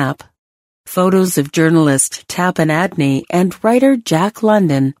same map. Photos of journalist Tappan Adney and writer Jack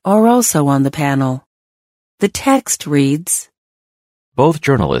London are also on the panel. The text reads, Both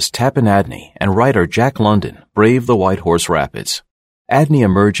journalist Tappan Adney and writer Jack London brave the Whitehorse Rapids. Adney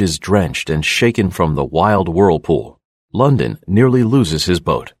emerges drenched and shaken from the wild whirlpool. London nearly loses his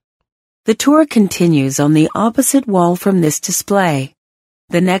boat. The tour continues on the opposite wall from this display.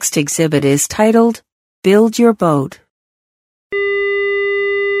 The next exhibit is titled, Build Your Boat.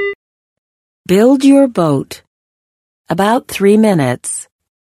 Build Your Boat. About 3 minutes.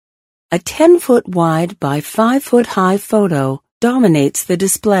 A 10-foot wide by 5-foot high photo dominates the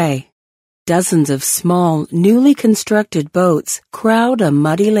display. Dozens of small, newly constructed boats crowd a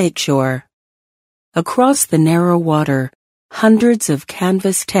muddy lakeshore. Across the narrow water, hundreds of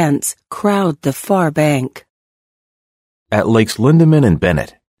canvas tents crowd the far bank. At Lakes Lindeman and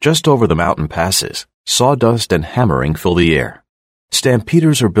Bennett, just over the mountain passes, sawdust and hammering fill the air.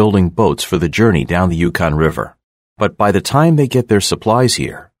 Stampeders are building boats for the journey down the Yukon River. But by the time they get their supplies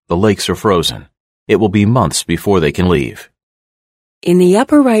here, the lakes are frozen. It will be months before they can leave. In the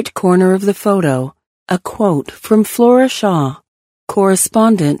upper right corner of the photo, a quote from Flora Shaw,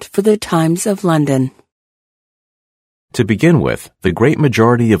 correspondent for the Times of London. To begin with, the great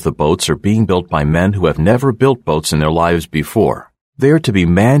majority of the boats are being built by men who have never built boats in their lives before. They are to be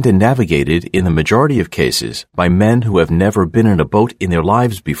manned and navigated in the majority of cases by men who have never been in a boat in their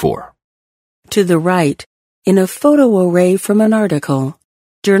lives before. To the right, in a photo array from an article,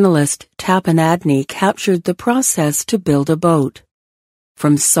 journalist Tappan Adney captured the process to build a boat.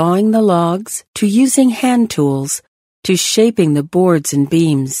 From sawing the logs, to using hand tools, to shaping the boards and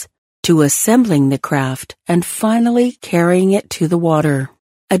beams, to assembling the craft, and finally carrying it to the water.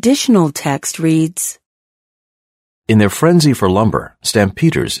 Additional text reads, In their frenzy for lumber,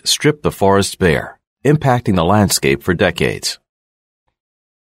 stampeders strip the forests bare, impacting the landscape for decades.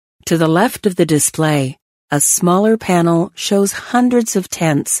 To the left of the display, a smaller panel shows hundreds of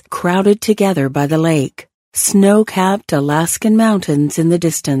tents crowded together by the lake, snow-capped Alaskan mountains in the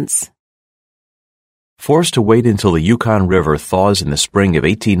distance. Forced to wait until the Yukon River thaws in the spring of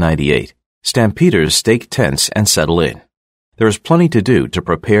 1898, stampeders stake tents and settle in. There is plenty to do to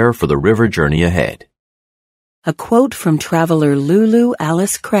prepare for the river journey ahead. A quote from traveler Lulu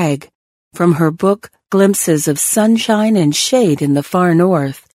Alice Craig from her book Glimpses of Sunshine and Shade in the Far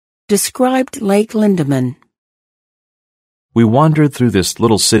North described Lake Lindeman. We wandered through this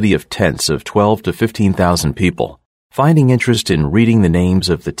little city of tents of 12 to 15,000 people, finding interest in reading the names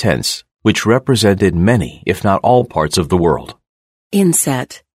of the tents, which represented many, if not all, parts of the world.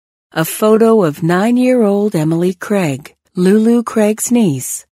 Inset. A photo of 9-year-old Emily Craig, Lulu Craig's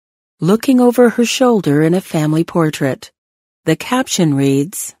niece, looking over her shoulder in a family portrait. The caption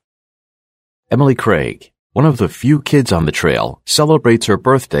reads, Emily Craig, one of the few kids on the trail, celebrates her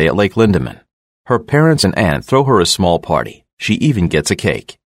birthday at Lake Lindeman. Her parents and aunt throw her a small party. She even gets a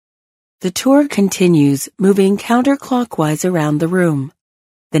cake. The tour continues, moving counterclockwise around the room.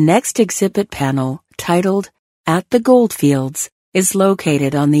 The next exhibit panel, titled At the Goldfields, is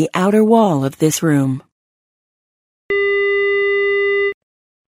located on the outer wall of this room.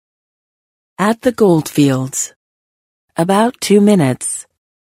 At the Goldfields. About 2 minutes.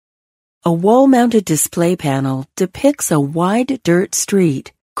 A wall-mounted display panel depicts a wide dirt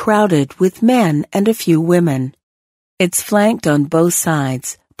street, crowded with men and a few women. It's flanked on both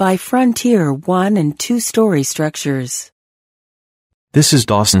sides by frontier 1- and 2-story structures. This is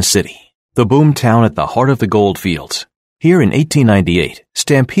Dawson City, the boom town at the heart of the gold fields. Here in 1898,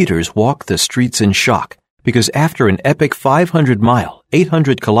 stampeders walked the streets in shock because after an epic 500-mile,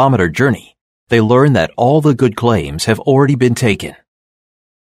 800-kilometer journey, they learned that all the good claims have already been taken.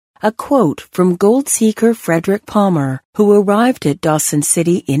 A quote from gold seeker Frederick Palmer, who arrived at Dawson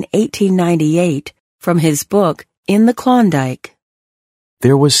City in 1898, from his book, In the Klondike.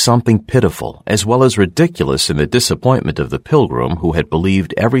 There was something pitiful as well as ridiculous in the disappointment of the pilgrim who had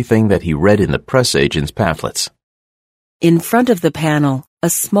believed everything that he read in the press agent's pamphlets. In front of the panel, a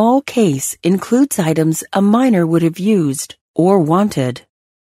small case includes items a miner would have used or wanted.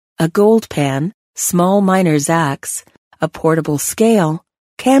 A gold pan, small miner's axe, a portable scale,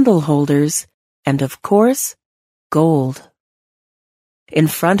 candle holders, and of course, gold. In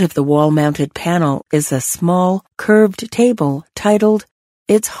front of the wall-mounted panel is a small, curved table titled,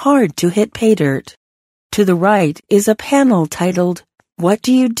 It's Hard to Hit Pay Dirt. To the right is a panel titled, What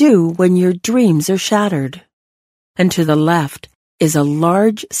Do You Do When Your Dreams Are Shattered? And to the left is a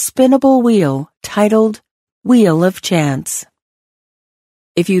large, spinnable wheel titled, Wheel of Chance.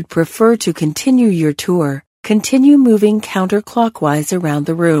 If you'd prefer to continue your tour, continue moving counterclockwise around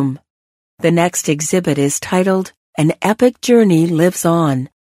the room. The next exhibit is titled, An Epic Journey Lives On,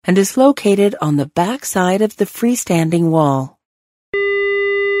 and is located on the back side of the freestanding wall.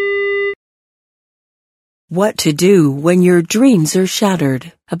 What to do when your dreams are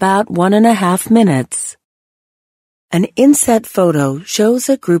shattered. About 1.5 minutes. An inset photo shows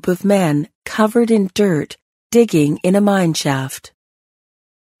a group of men covered in dirt digging in a mine shaft.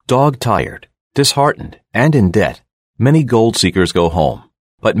 Dog-tired, disheartened, and in debt, many gold seekers go home,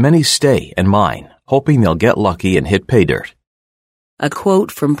 but many stay and mine, hoping they'll get lucky and hit pay dirt. A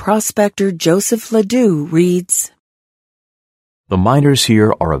quote from prospector Joseph Ledoux reads, The miners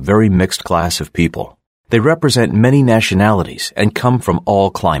here are a very mixed class of people. They represent many nationalities and come from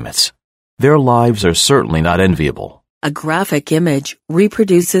all climates. Their lives are certainly not enviable. A graphic image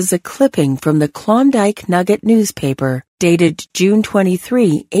reproduces a clipping from the Klondike Nugget newspaper dated June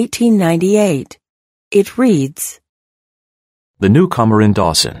 23, 1898. It reads, The newcomer in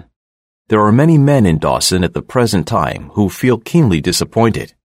Dawson. There are many men in Dawson at the present time who feel keenly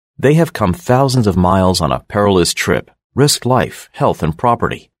disappointed. They have come thousands of miles on a perilous trip, risked life, health, and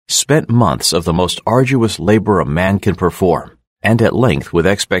property, spent months of the most arduous labor a man can perform, and at length with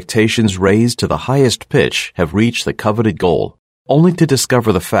expectations raised to the highest pitch have reached the coveted goal, only to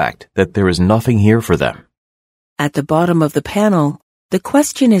discover the fact that there is nothing here for them. At the bottom of the panel, the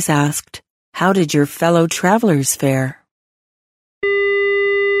question is asked, how did your fellow travelers fare?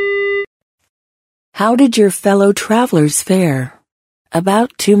 How did your fellow travelers fare?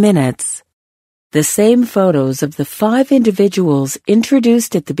 About 2 minutes. The same photos of the 5 individuals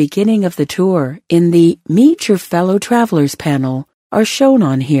introduced at the beginning of the tour in the Meet Your Fellow Travelers panel are shown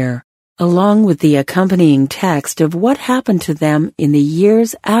on here, along with the accompanying text of what happened to them in the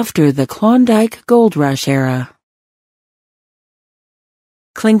years after the Klondike Gold Rush era.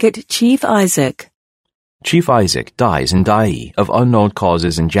 Tlingit Chief Isaac. Chief Isaac dies in Dyea of unknown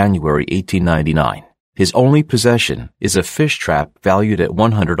causes in January 1899. His only possession is a fish trap valued at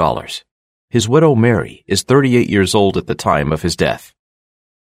 $100. His widow Mary is 38 years old at the time of his death.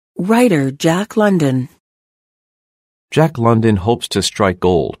 Writer Jack London. Jack London hopes to strike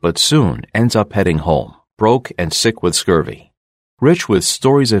gold, but soon ends up heading home, broke and sick with scurvy. Rich with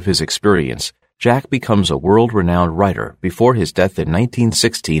stories of his experience, Jack becomes a world-renowned writer before his death in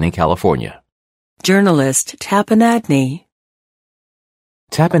 1916 in California. Journalist Tappan Adney.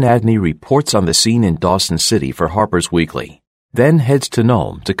 Tappan Adney reports on the scene in Dawson City for Harper's Weekly, then heads to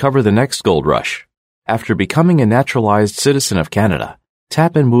Nome to cover the next gold rush. After becoming a naturalized citizen of Canada,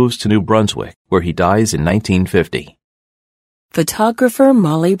 Tappan moves to New Brunswick, where he dies in 1950. Photographer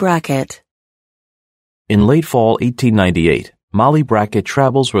Molly Brackett. In late fall 1898, Molly Brackett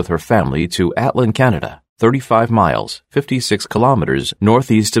travels with her family to Atlin, Canada, 35 miles, 56 kilometers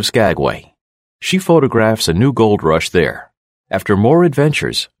northeast of Skagway. She photographs a new gold rush there. After more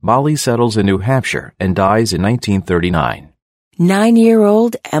adventures, Molly settles in New Hampshire and dies in 1939.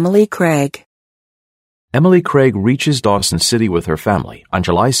 9-year-old Emily Craig. Emily Craig reaches Dawson City with her family on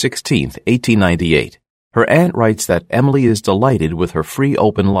July 16, 1898. Her aunt writes that Emily is delighted with her free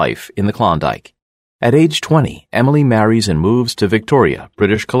open life in the Klondike. At age 20, Emily marries and moves to Victoria,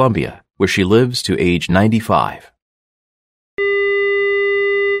 British Columbia, where she lives to age 95.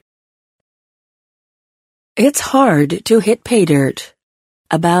 It's hard to hit pay dirt.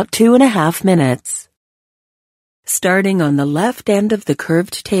 About 2.5 minutes. Starting on the left end of the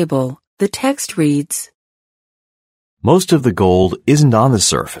curved table, the text reads, Most of the gold isn't on the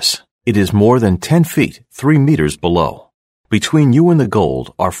surface. It is more than 10 feet, 3 meters below. Between you and the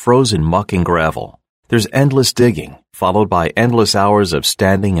gold are frozen muck and gravel. There's endless digging, followed by endless hours of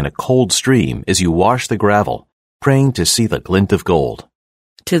standing in a cold stream as you wash the gravel, praying to see the glint of gold.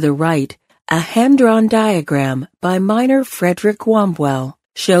 To the right, a hand-drawn diagram by miner Frederick Wombwell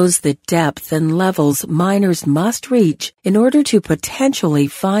shows the depth and levels miners must reach in order to potentially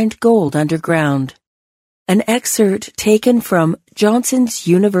find gold underground. An excerpt taken from Johnson's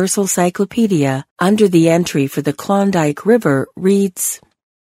Universal Cyclopedia under the entry for the Klondike River reads,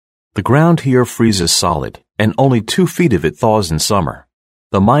 The ground here freezes solid, and only 2 feet of it thaws in summer.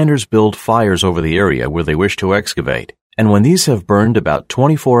 The miners build fires over the area where they wish to excavate, and when these have burned about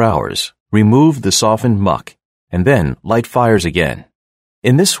 24 hours, remove the softened muck, and then light fires again.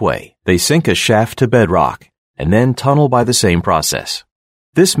 In this way, they sink a shaft to bedrock, and then tunnel by the same process.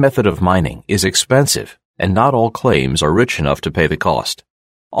 This method of mining is expensive, and not all claims are rich enough to pay the cost.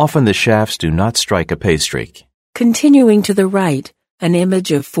 Often the shafts do not strike a pay streak. Continuing to the right, an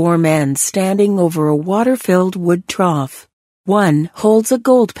image of 4 men standing over a water-filled wood trough. One holds a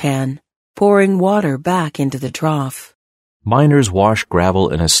gold pan, pouring water back into the trough. Miners wash gravel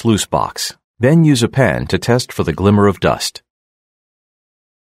in a sluice box, then use a pan to test for the glimmer of dust.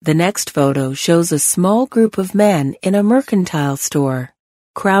 The next photo shows a small group of men in a mercantile store,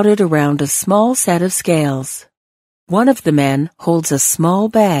 crowded around a small set of scales. One of the men holds a small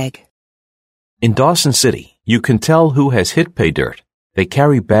bag. In Dawson City, you can tell who has hit pay dirt. They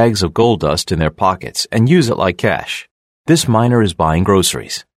carry bags of gold dust in their pockets and use it like cash. This miner is buying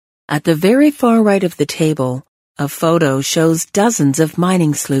groceries. At the very far right of the table, a photo shows dozens of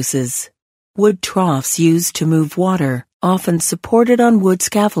mining sluices, wood troughs used to move water, often supported on wood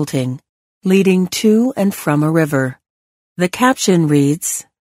scaffolding, leading to and from a river. The caption reads,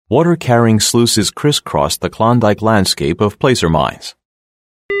 Water-carrying sluices crisscross the Klondike landscape of placer mines.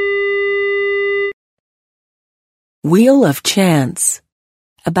 Wheel of Chance.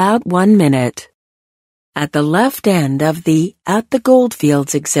 About 1 minute. At the left end of the At the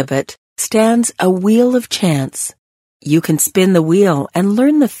Goldfields exhibit stands a Wheel of Chance. You can spin the wheel and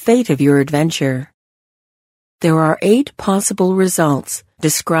learn the fate of your adventure. There are 8 possible results,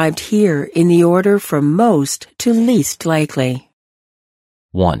 described here in the order from most to least likely.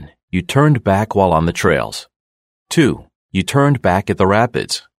 1. You turned back while on the trails. 2. You turned back at the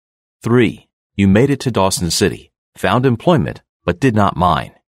rapids. 3. You made it to Dawson City, found employment, but did not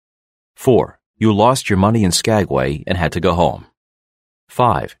mine. 4. You lost your money in Skagway and had to go home.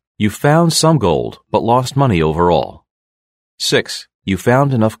 5. You found some gold, but lost money overall. 6. You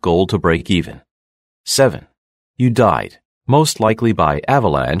found enough gold to break even. 7. You died, most likely by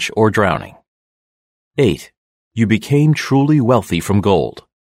avalanche or drowning. 8. You became truly wealthy from gold.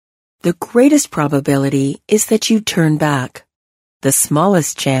 The greatest probability is that you turn back. The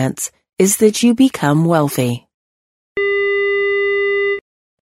smallest chance is that you become wealthy.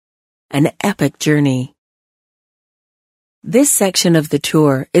 An epic journey. This section of the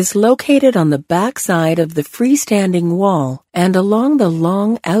tour is located on the back side of the freestanding wall and along the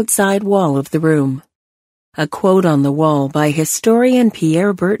long outside wall of the room. A quote on the wall by historian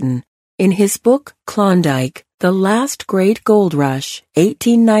Pierre Burton in his book Klondike, The Last Great Gold Rush,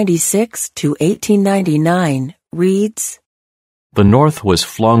 1896 to 1899, reads, The North was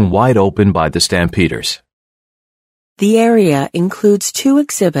flung wide open by the stampeders. The area includes 2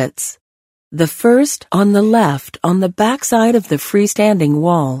 exhibits. The first, on the left on the backside of the freestanding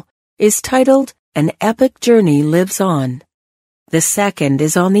wall, is titled An Epic Journey Lives On. The second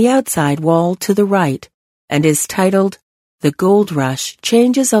is on the outside wall to the right and is titled, "The Gold Rush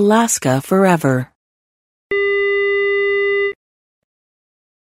Changes Alaska Forever."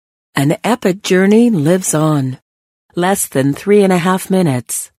 An epic journey lives on. Less than 3.5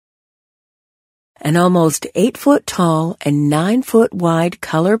 minutes. An almost 8-foot tall and 9-foot wide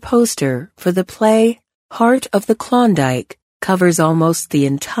color poster for the play Heart of the Klondike covers almost the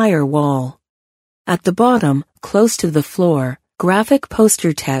entire wall. At the bottom, close to the floor, graphic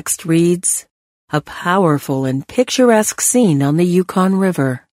poster text reads, "A powerful and picturesque scene on the Yukon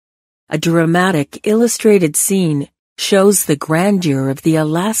River." A dramatic illustrated scene shows the grandeur of the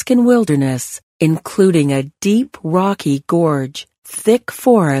Alaskan wilderness, including a deep rocky gorge, thick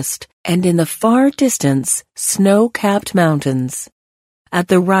forest, and in the far distance, snow-capped mountains. At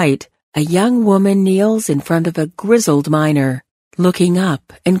the right, a young woman kneels in front of a grizzled miner, looking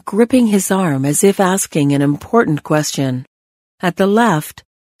up and gripping his arm as if asking an important question. At the left,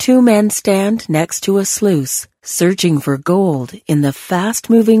 2 men stand next to a sluice, searching for gold in the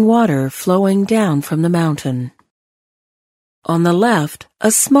fast-moving water flowing down from the mountain. On the left,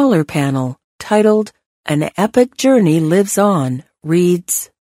 a smaller panel, titled, "An Epic Journey Lives On," reads,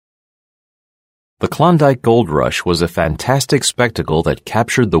 The Klondike Gold Rush was a fantastic spectacle that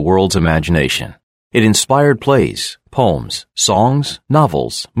captured the world's imagination. It inspired plays, poems, songs,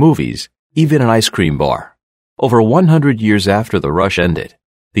 novels, movies, even an ice cream bar. Over 100 years after the rush ended,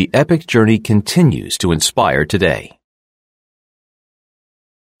 the epic journey continues to inspire today.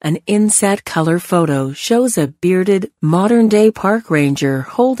 An inset color photo shows a bearded, modern-day park ranger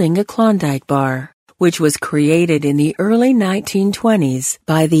holding a Klondike bar, which was created in the early 1920s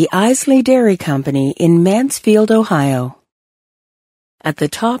by the Isley Dairy Company in Mansfield, Ohio. At the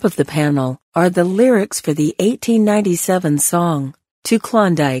top of the panel are the lyrics for the 1897 song, "To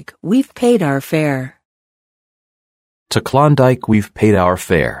Klondike, We've Paid Our Fare." To Klondike we've paid our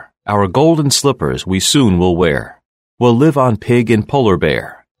fare. Our golden slippers we soon will wear. We'll live on pig and polar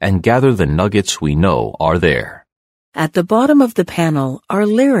bear, and gather the nuggets we know are there. At the bottom of the panel are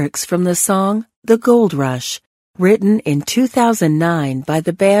lyrics from the song "The Gold Rush," written in 2009 by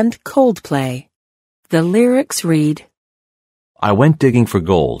the band Coldplay. The lyrics read, I went digging for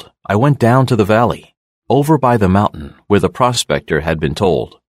gold. I went down to the valley, over by the mountain where the prospector had been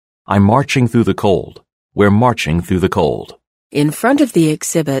told. I'm marching through the cold. We're marching through the cold. In front of the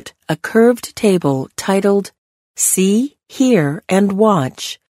exhibit, a curved table titled See, Hear, and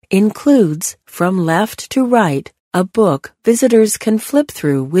Watch includes, from left to right, a book visitors can flip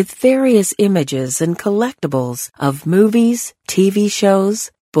through with various images and collectibles of movies, TV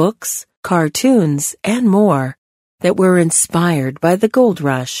shows, books, cartoons, and more that were inspired by the Gold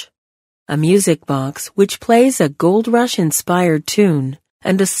Rush. A music box which plays a Gold Rush-inspired tune,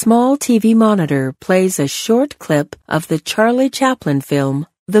 and a small TV monitor plays a short clip of the Charlie Chaplin film,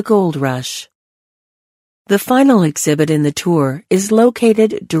 The Gold Rush. The final exhibit in the tour is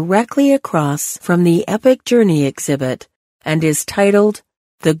located directly across from the Epic Journey exhibit and is titled,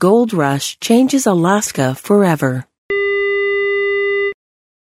 The Gold Rush Changes Alaska Forever.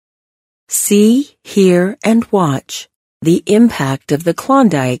 See, Hear, and Watch the impact of the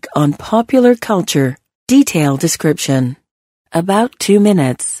Klondike on popular culture. Detailed description. About 2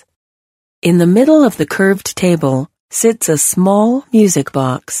 minutes. In the middle of the curved table sits a small music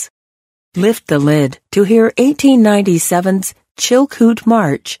box. Lift the lid to hear 1897's Chilkoot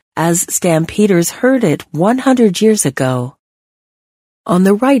March as stampeders heard it 100 years ago. On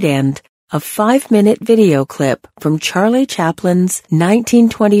the right end, a 5-minute video clip from Charlie Chaplin's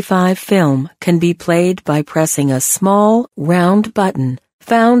 1925 film can be played by pressing a small, round button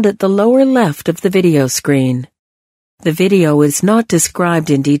found at the lower left of the video screen. The video is not described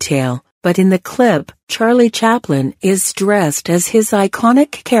in detail, but in the clip, Charlie Chaplin is dressed as his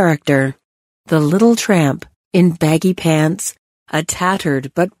iconic character, the little tramp, in baggy pants, a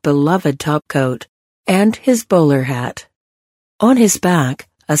tattered but beloved topcoat, and his bowler hat. On his back,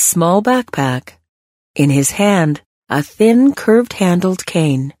 a small backpack. In his hand, a thin, curved-handled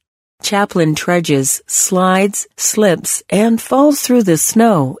cane. Chaplin trudges, slides, slips, and falls through the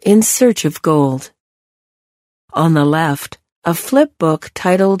snow in search of gold. On the left, a flip book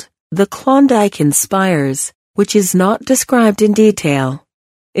titled The Klondike Inspires, which is not described in detail,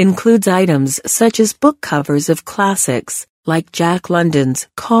 includes items such as book covers of classics like Jack London's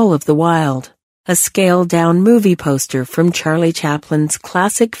Call of the Wild, a scaled-down movie poster from Charlie Chaplin's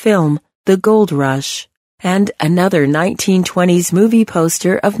classic film The Gold Rush, and another 1920s movie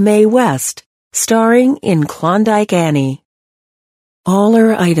poster of Mae West, starring in Klondike Annie. All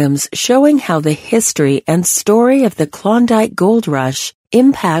are items showing how the history and story of the Klondike Gold Rush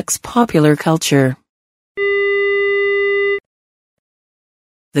impacts popular culture.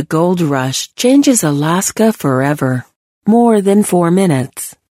 The gold rush changes Alaska forever. More than 4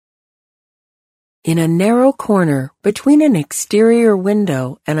 minutes. In a narrow corner between an exterior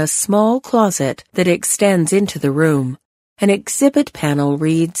window and a small closet that extends into the room, an exhibit panel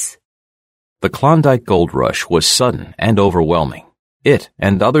reads, The Klondike Gold Rush was sudden and overwhelming. It,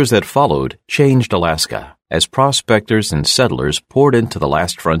 and others that followed, changed Alaska as prospectors and settlers poured into the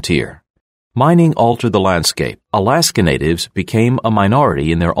last frontier. Mining altered the landscape. Alaska natives became a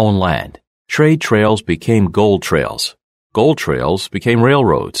minority in their own land. Trade trails became gold trails. Gold trails became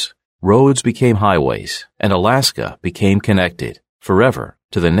railroads. Roads became highways, and Alaska became connected forever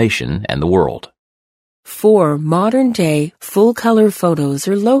to the nation and the world. 4 modern-day full-color photos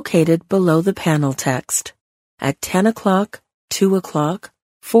are located below the panel text. At 10 o'clock, 2 o'clock,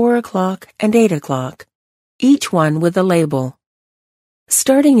 4 o'clock, and 8 o'clock, each one with a label.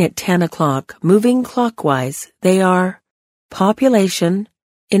 Starting at 10 o'clock, moving clockwise, they are population,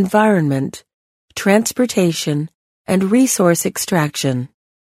 environment, transportation, and resource extraction.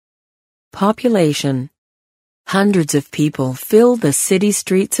 Population. Hundreds of people fill the city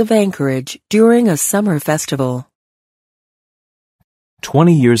streets of Anchorage during a summer festival.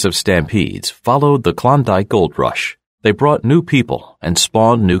 20 years of stampedes followed the Klondike Gold Rush. They brought new people and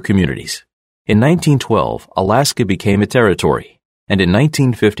spawned new communities. In 1912, Alaska became a territory, and in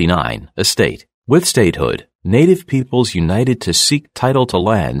 1959, a state. With statehood, Native peoples united to seek title to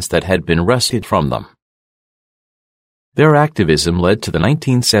lands that had been wrested from them. Their activism led to the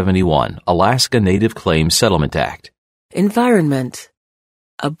 1971 Alaska Native Claims Settlement Act. Environment.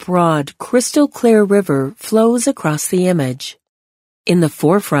 A broad, crystal-clear river flows across the image. In the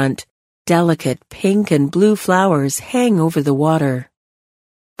forefront, delicate pink and blue flowers hang over the water.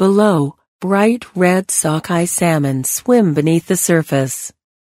 Below, bright red sockeye salmon swim beneath the surface.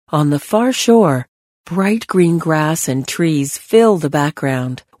 On the far shore, bright green grass and trees fill the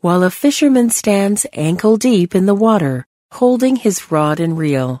background, while a fisherman stands ankle-deep in the water, holding his rod and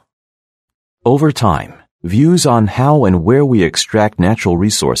reel. Over time, views on how and where we extract natural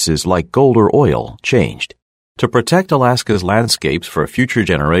resources like gold or oil changed. To protect Alaska's landscapes for future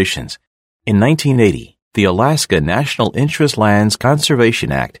generations, in 1980, the Alaska National Interest Lands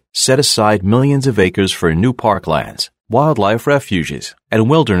Conservation Act set aside millions of acres for new parklands, wildlife refuges, and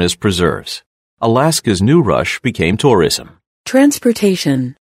wilderness preserves. Alaska's new rush became tourism.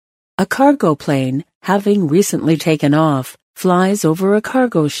 Transportation. A cargo plane, having recently taken off, flies over a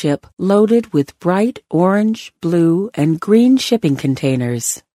cargo ship loaded with bright orange, blue, and green shipping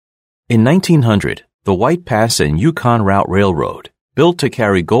containers. In 1900, the White Pass and Yukon Route Railroad, built to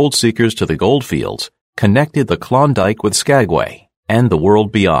carry gold seekers to the gold fields, connected the Klondike with Skagway and the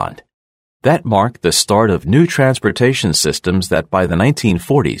world beyond. That marked the start of new transportation systems that by the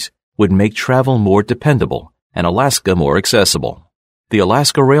 1940s would make travel more dependable and Alaska more accessible. The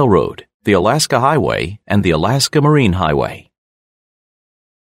Alaska Railroad, the Alaska Highway, and the Alaska Marine Highway.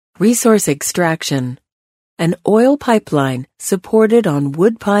 Resource extraction. An oil pipeline supported on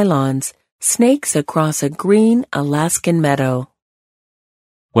wood pylons snakes across a green Alaskan meadow.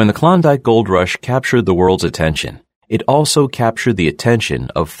 When the Klondike Gold Rush captured the world's attention, it also captured the attention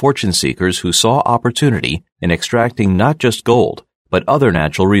of fortune seekers who saw opportunity in extracting not just gold, but other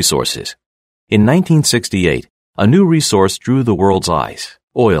natural resources. In 1968, a new resource drew the world's eyes: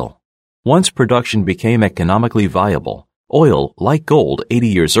 oil. Once production became economically viable, oil, like gold 80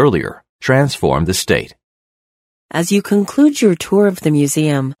 years earlier, transformed the state. As you conclude your tour of the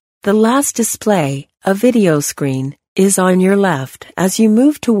museum, the last display, a video screen, is on your left as you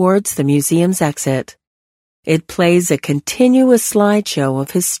move towards the museum's exit. It plays a continuous slideshow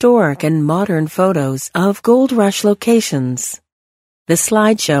of historic and modern photos of Gold Rush locations. The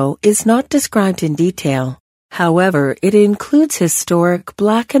slideshow is not described in detail. However, it includes historic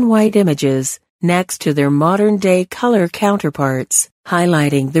black and white images next to their modern-day color counterparts,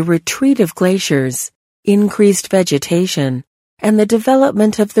 highlighting the retreat of glaciers, increased vegetation, and the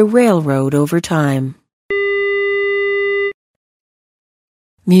development of the railroad over time.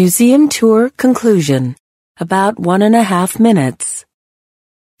 Museum Tour Conclusion. About 1.5 minutes.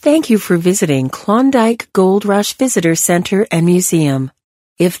 Thank you for visiting Klondike Gold Rush Visitor Center and Museum.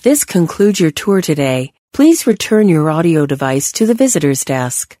 If this concludes your tour today, please return your audio device to the visitor's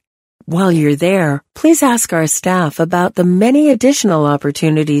desk. While you're there, please ask our staff about the many additional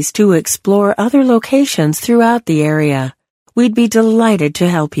opportunities to explore other locations throughout the area. We'd be delighted to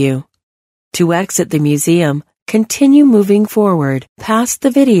help you. To exit the museum, continue moving forward past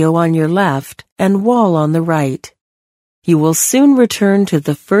the video on your left and wall on the right. You will soon return to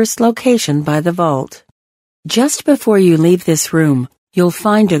the first location by the vault. Just before you leave this room, you'll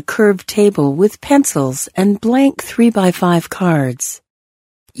find a curved table with pencils and blank 3x5 cards.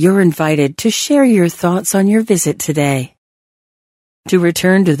 You're invited to share your thoughts on your visit today. To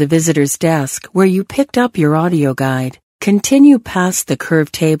return to the visitor's desk where you picked up your audio guide, continue past the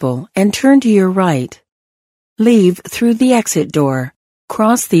curved table and turn to your right. Leave through the exit door,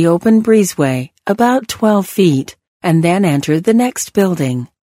 cross the open breezeway about 12 feet, and then enter the next building.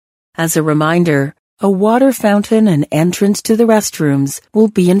 As a reminder, a water fountain and entrance to the restrooms will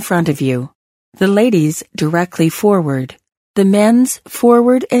be in front of you. The ladies directly forward, the men's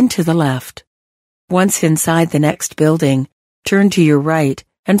forward and to the left. Once inside the next building, turn to your right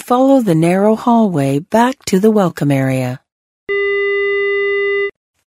and follow the narrow hallway back to the welcome area.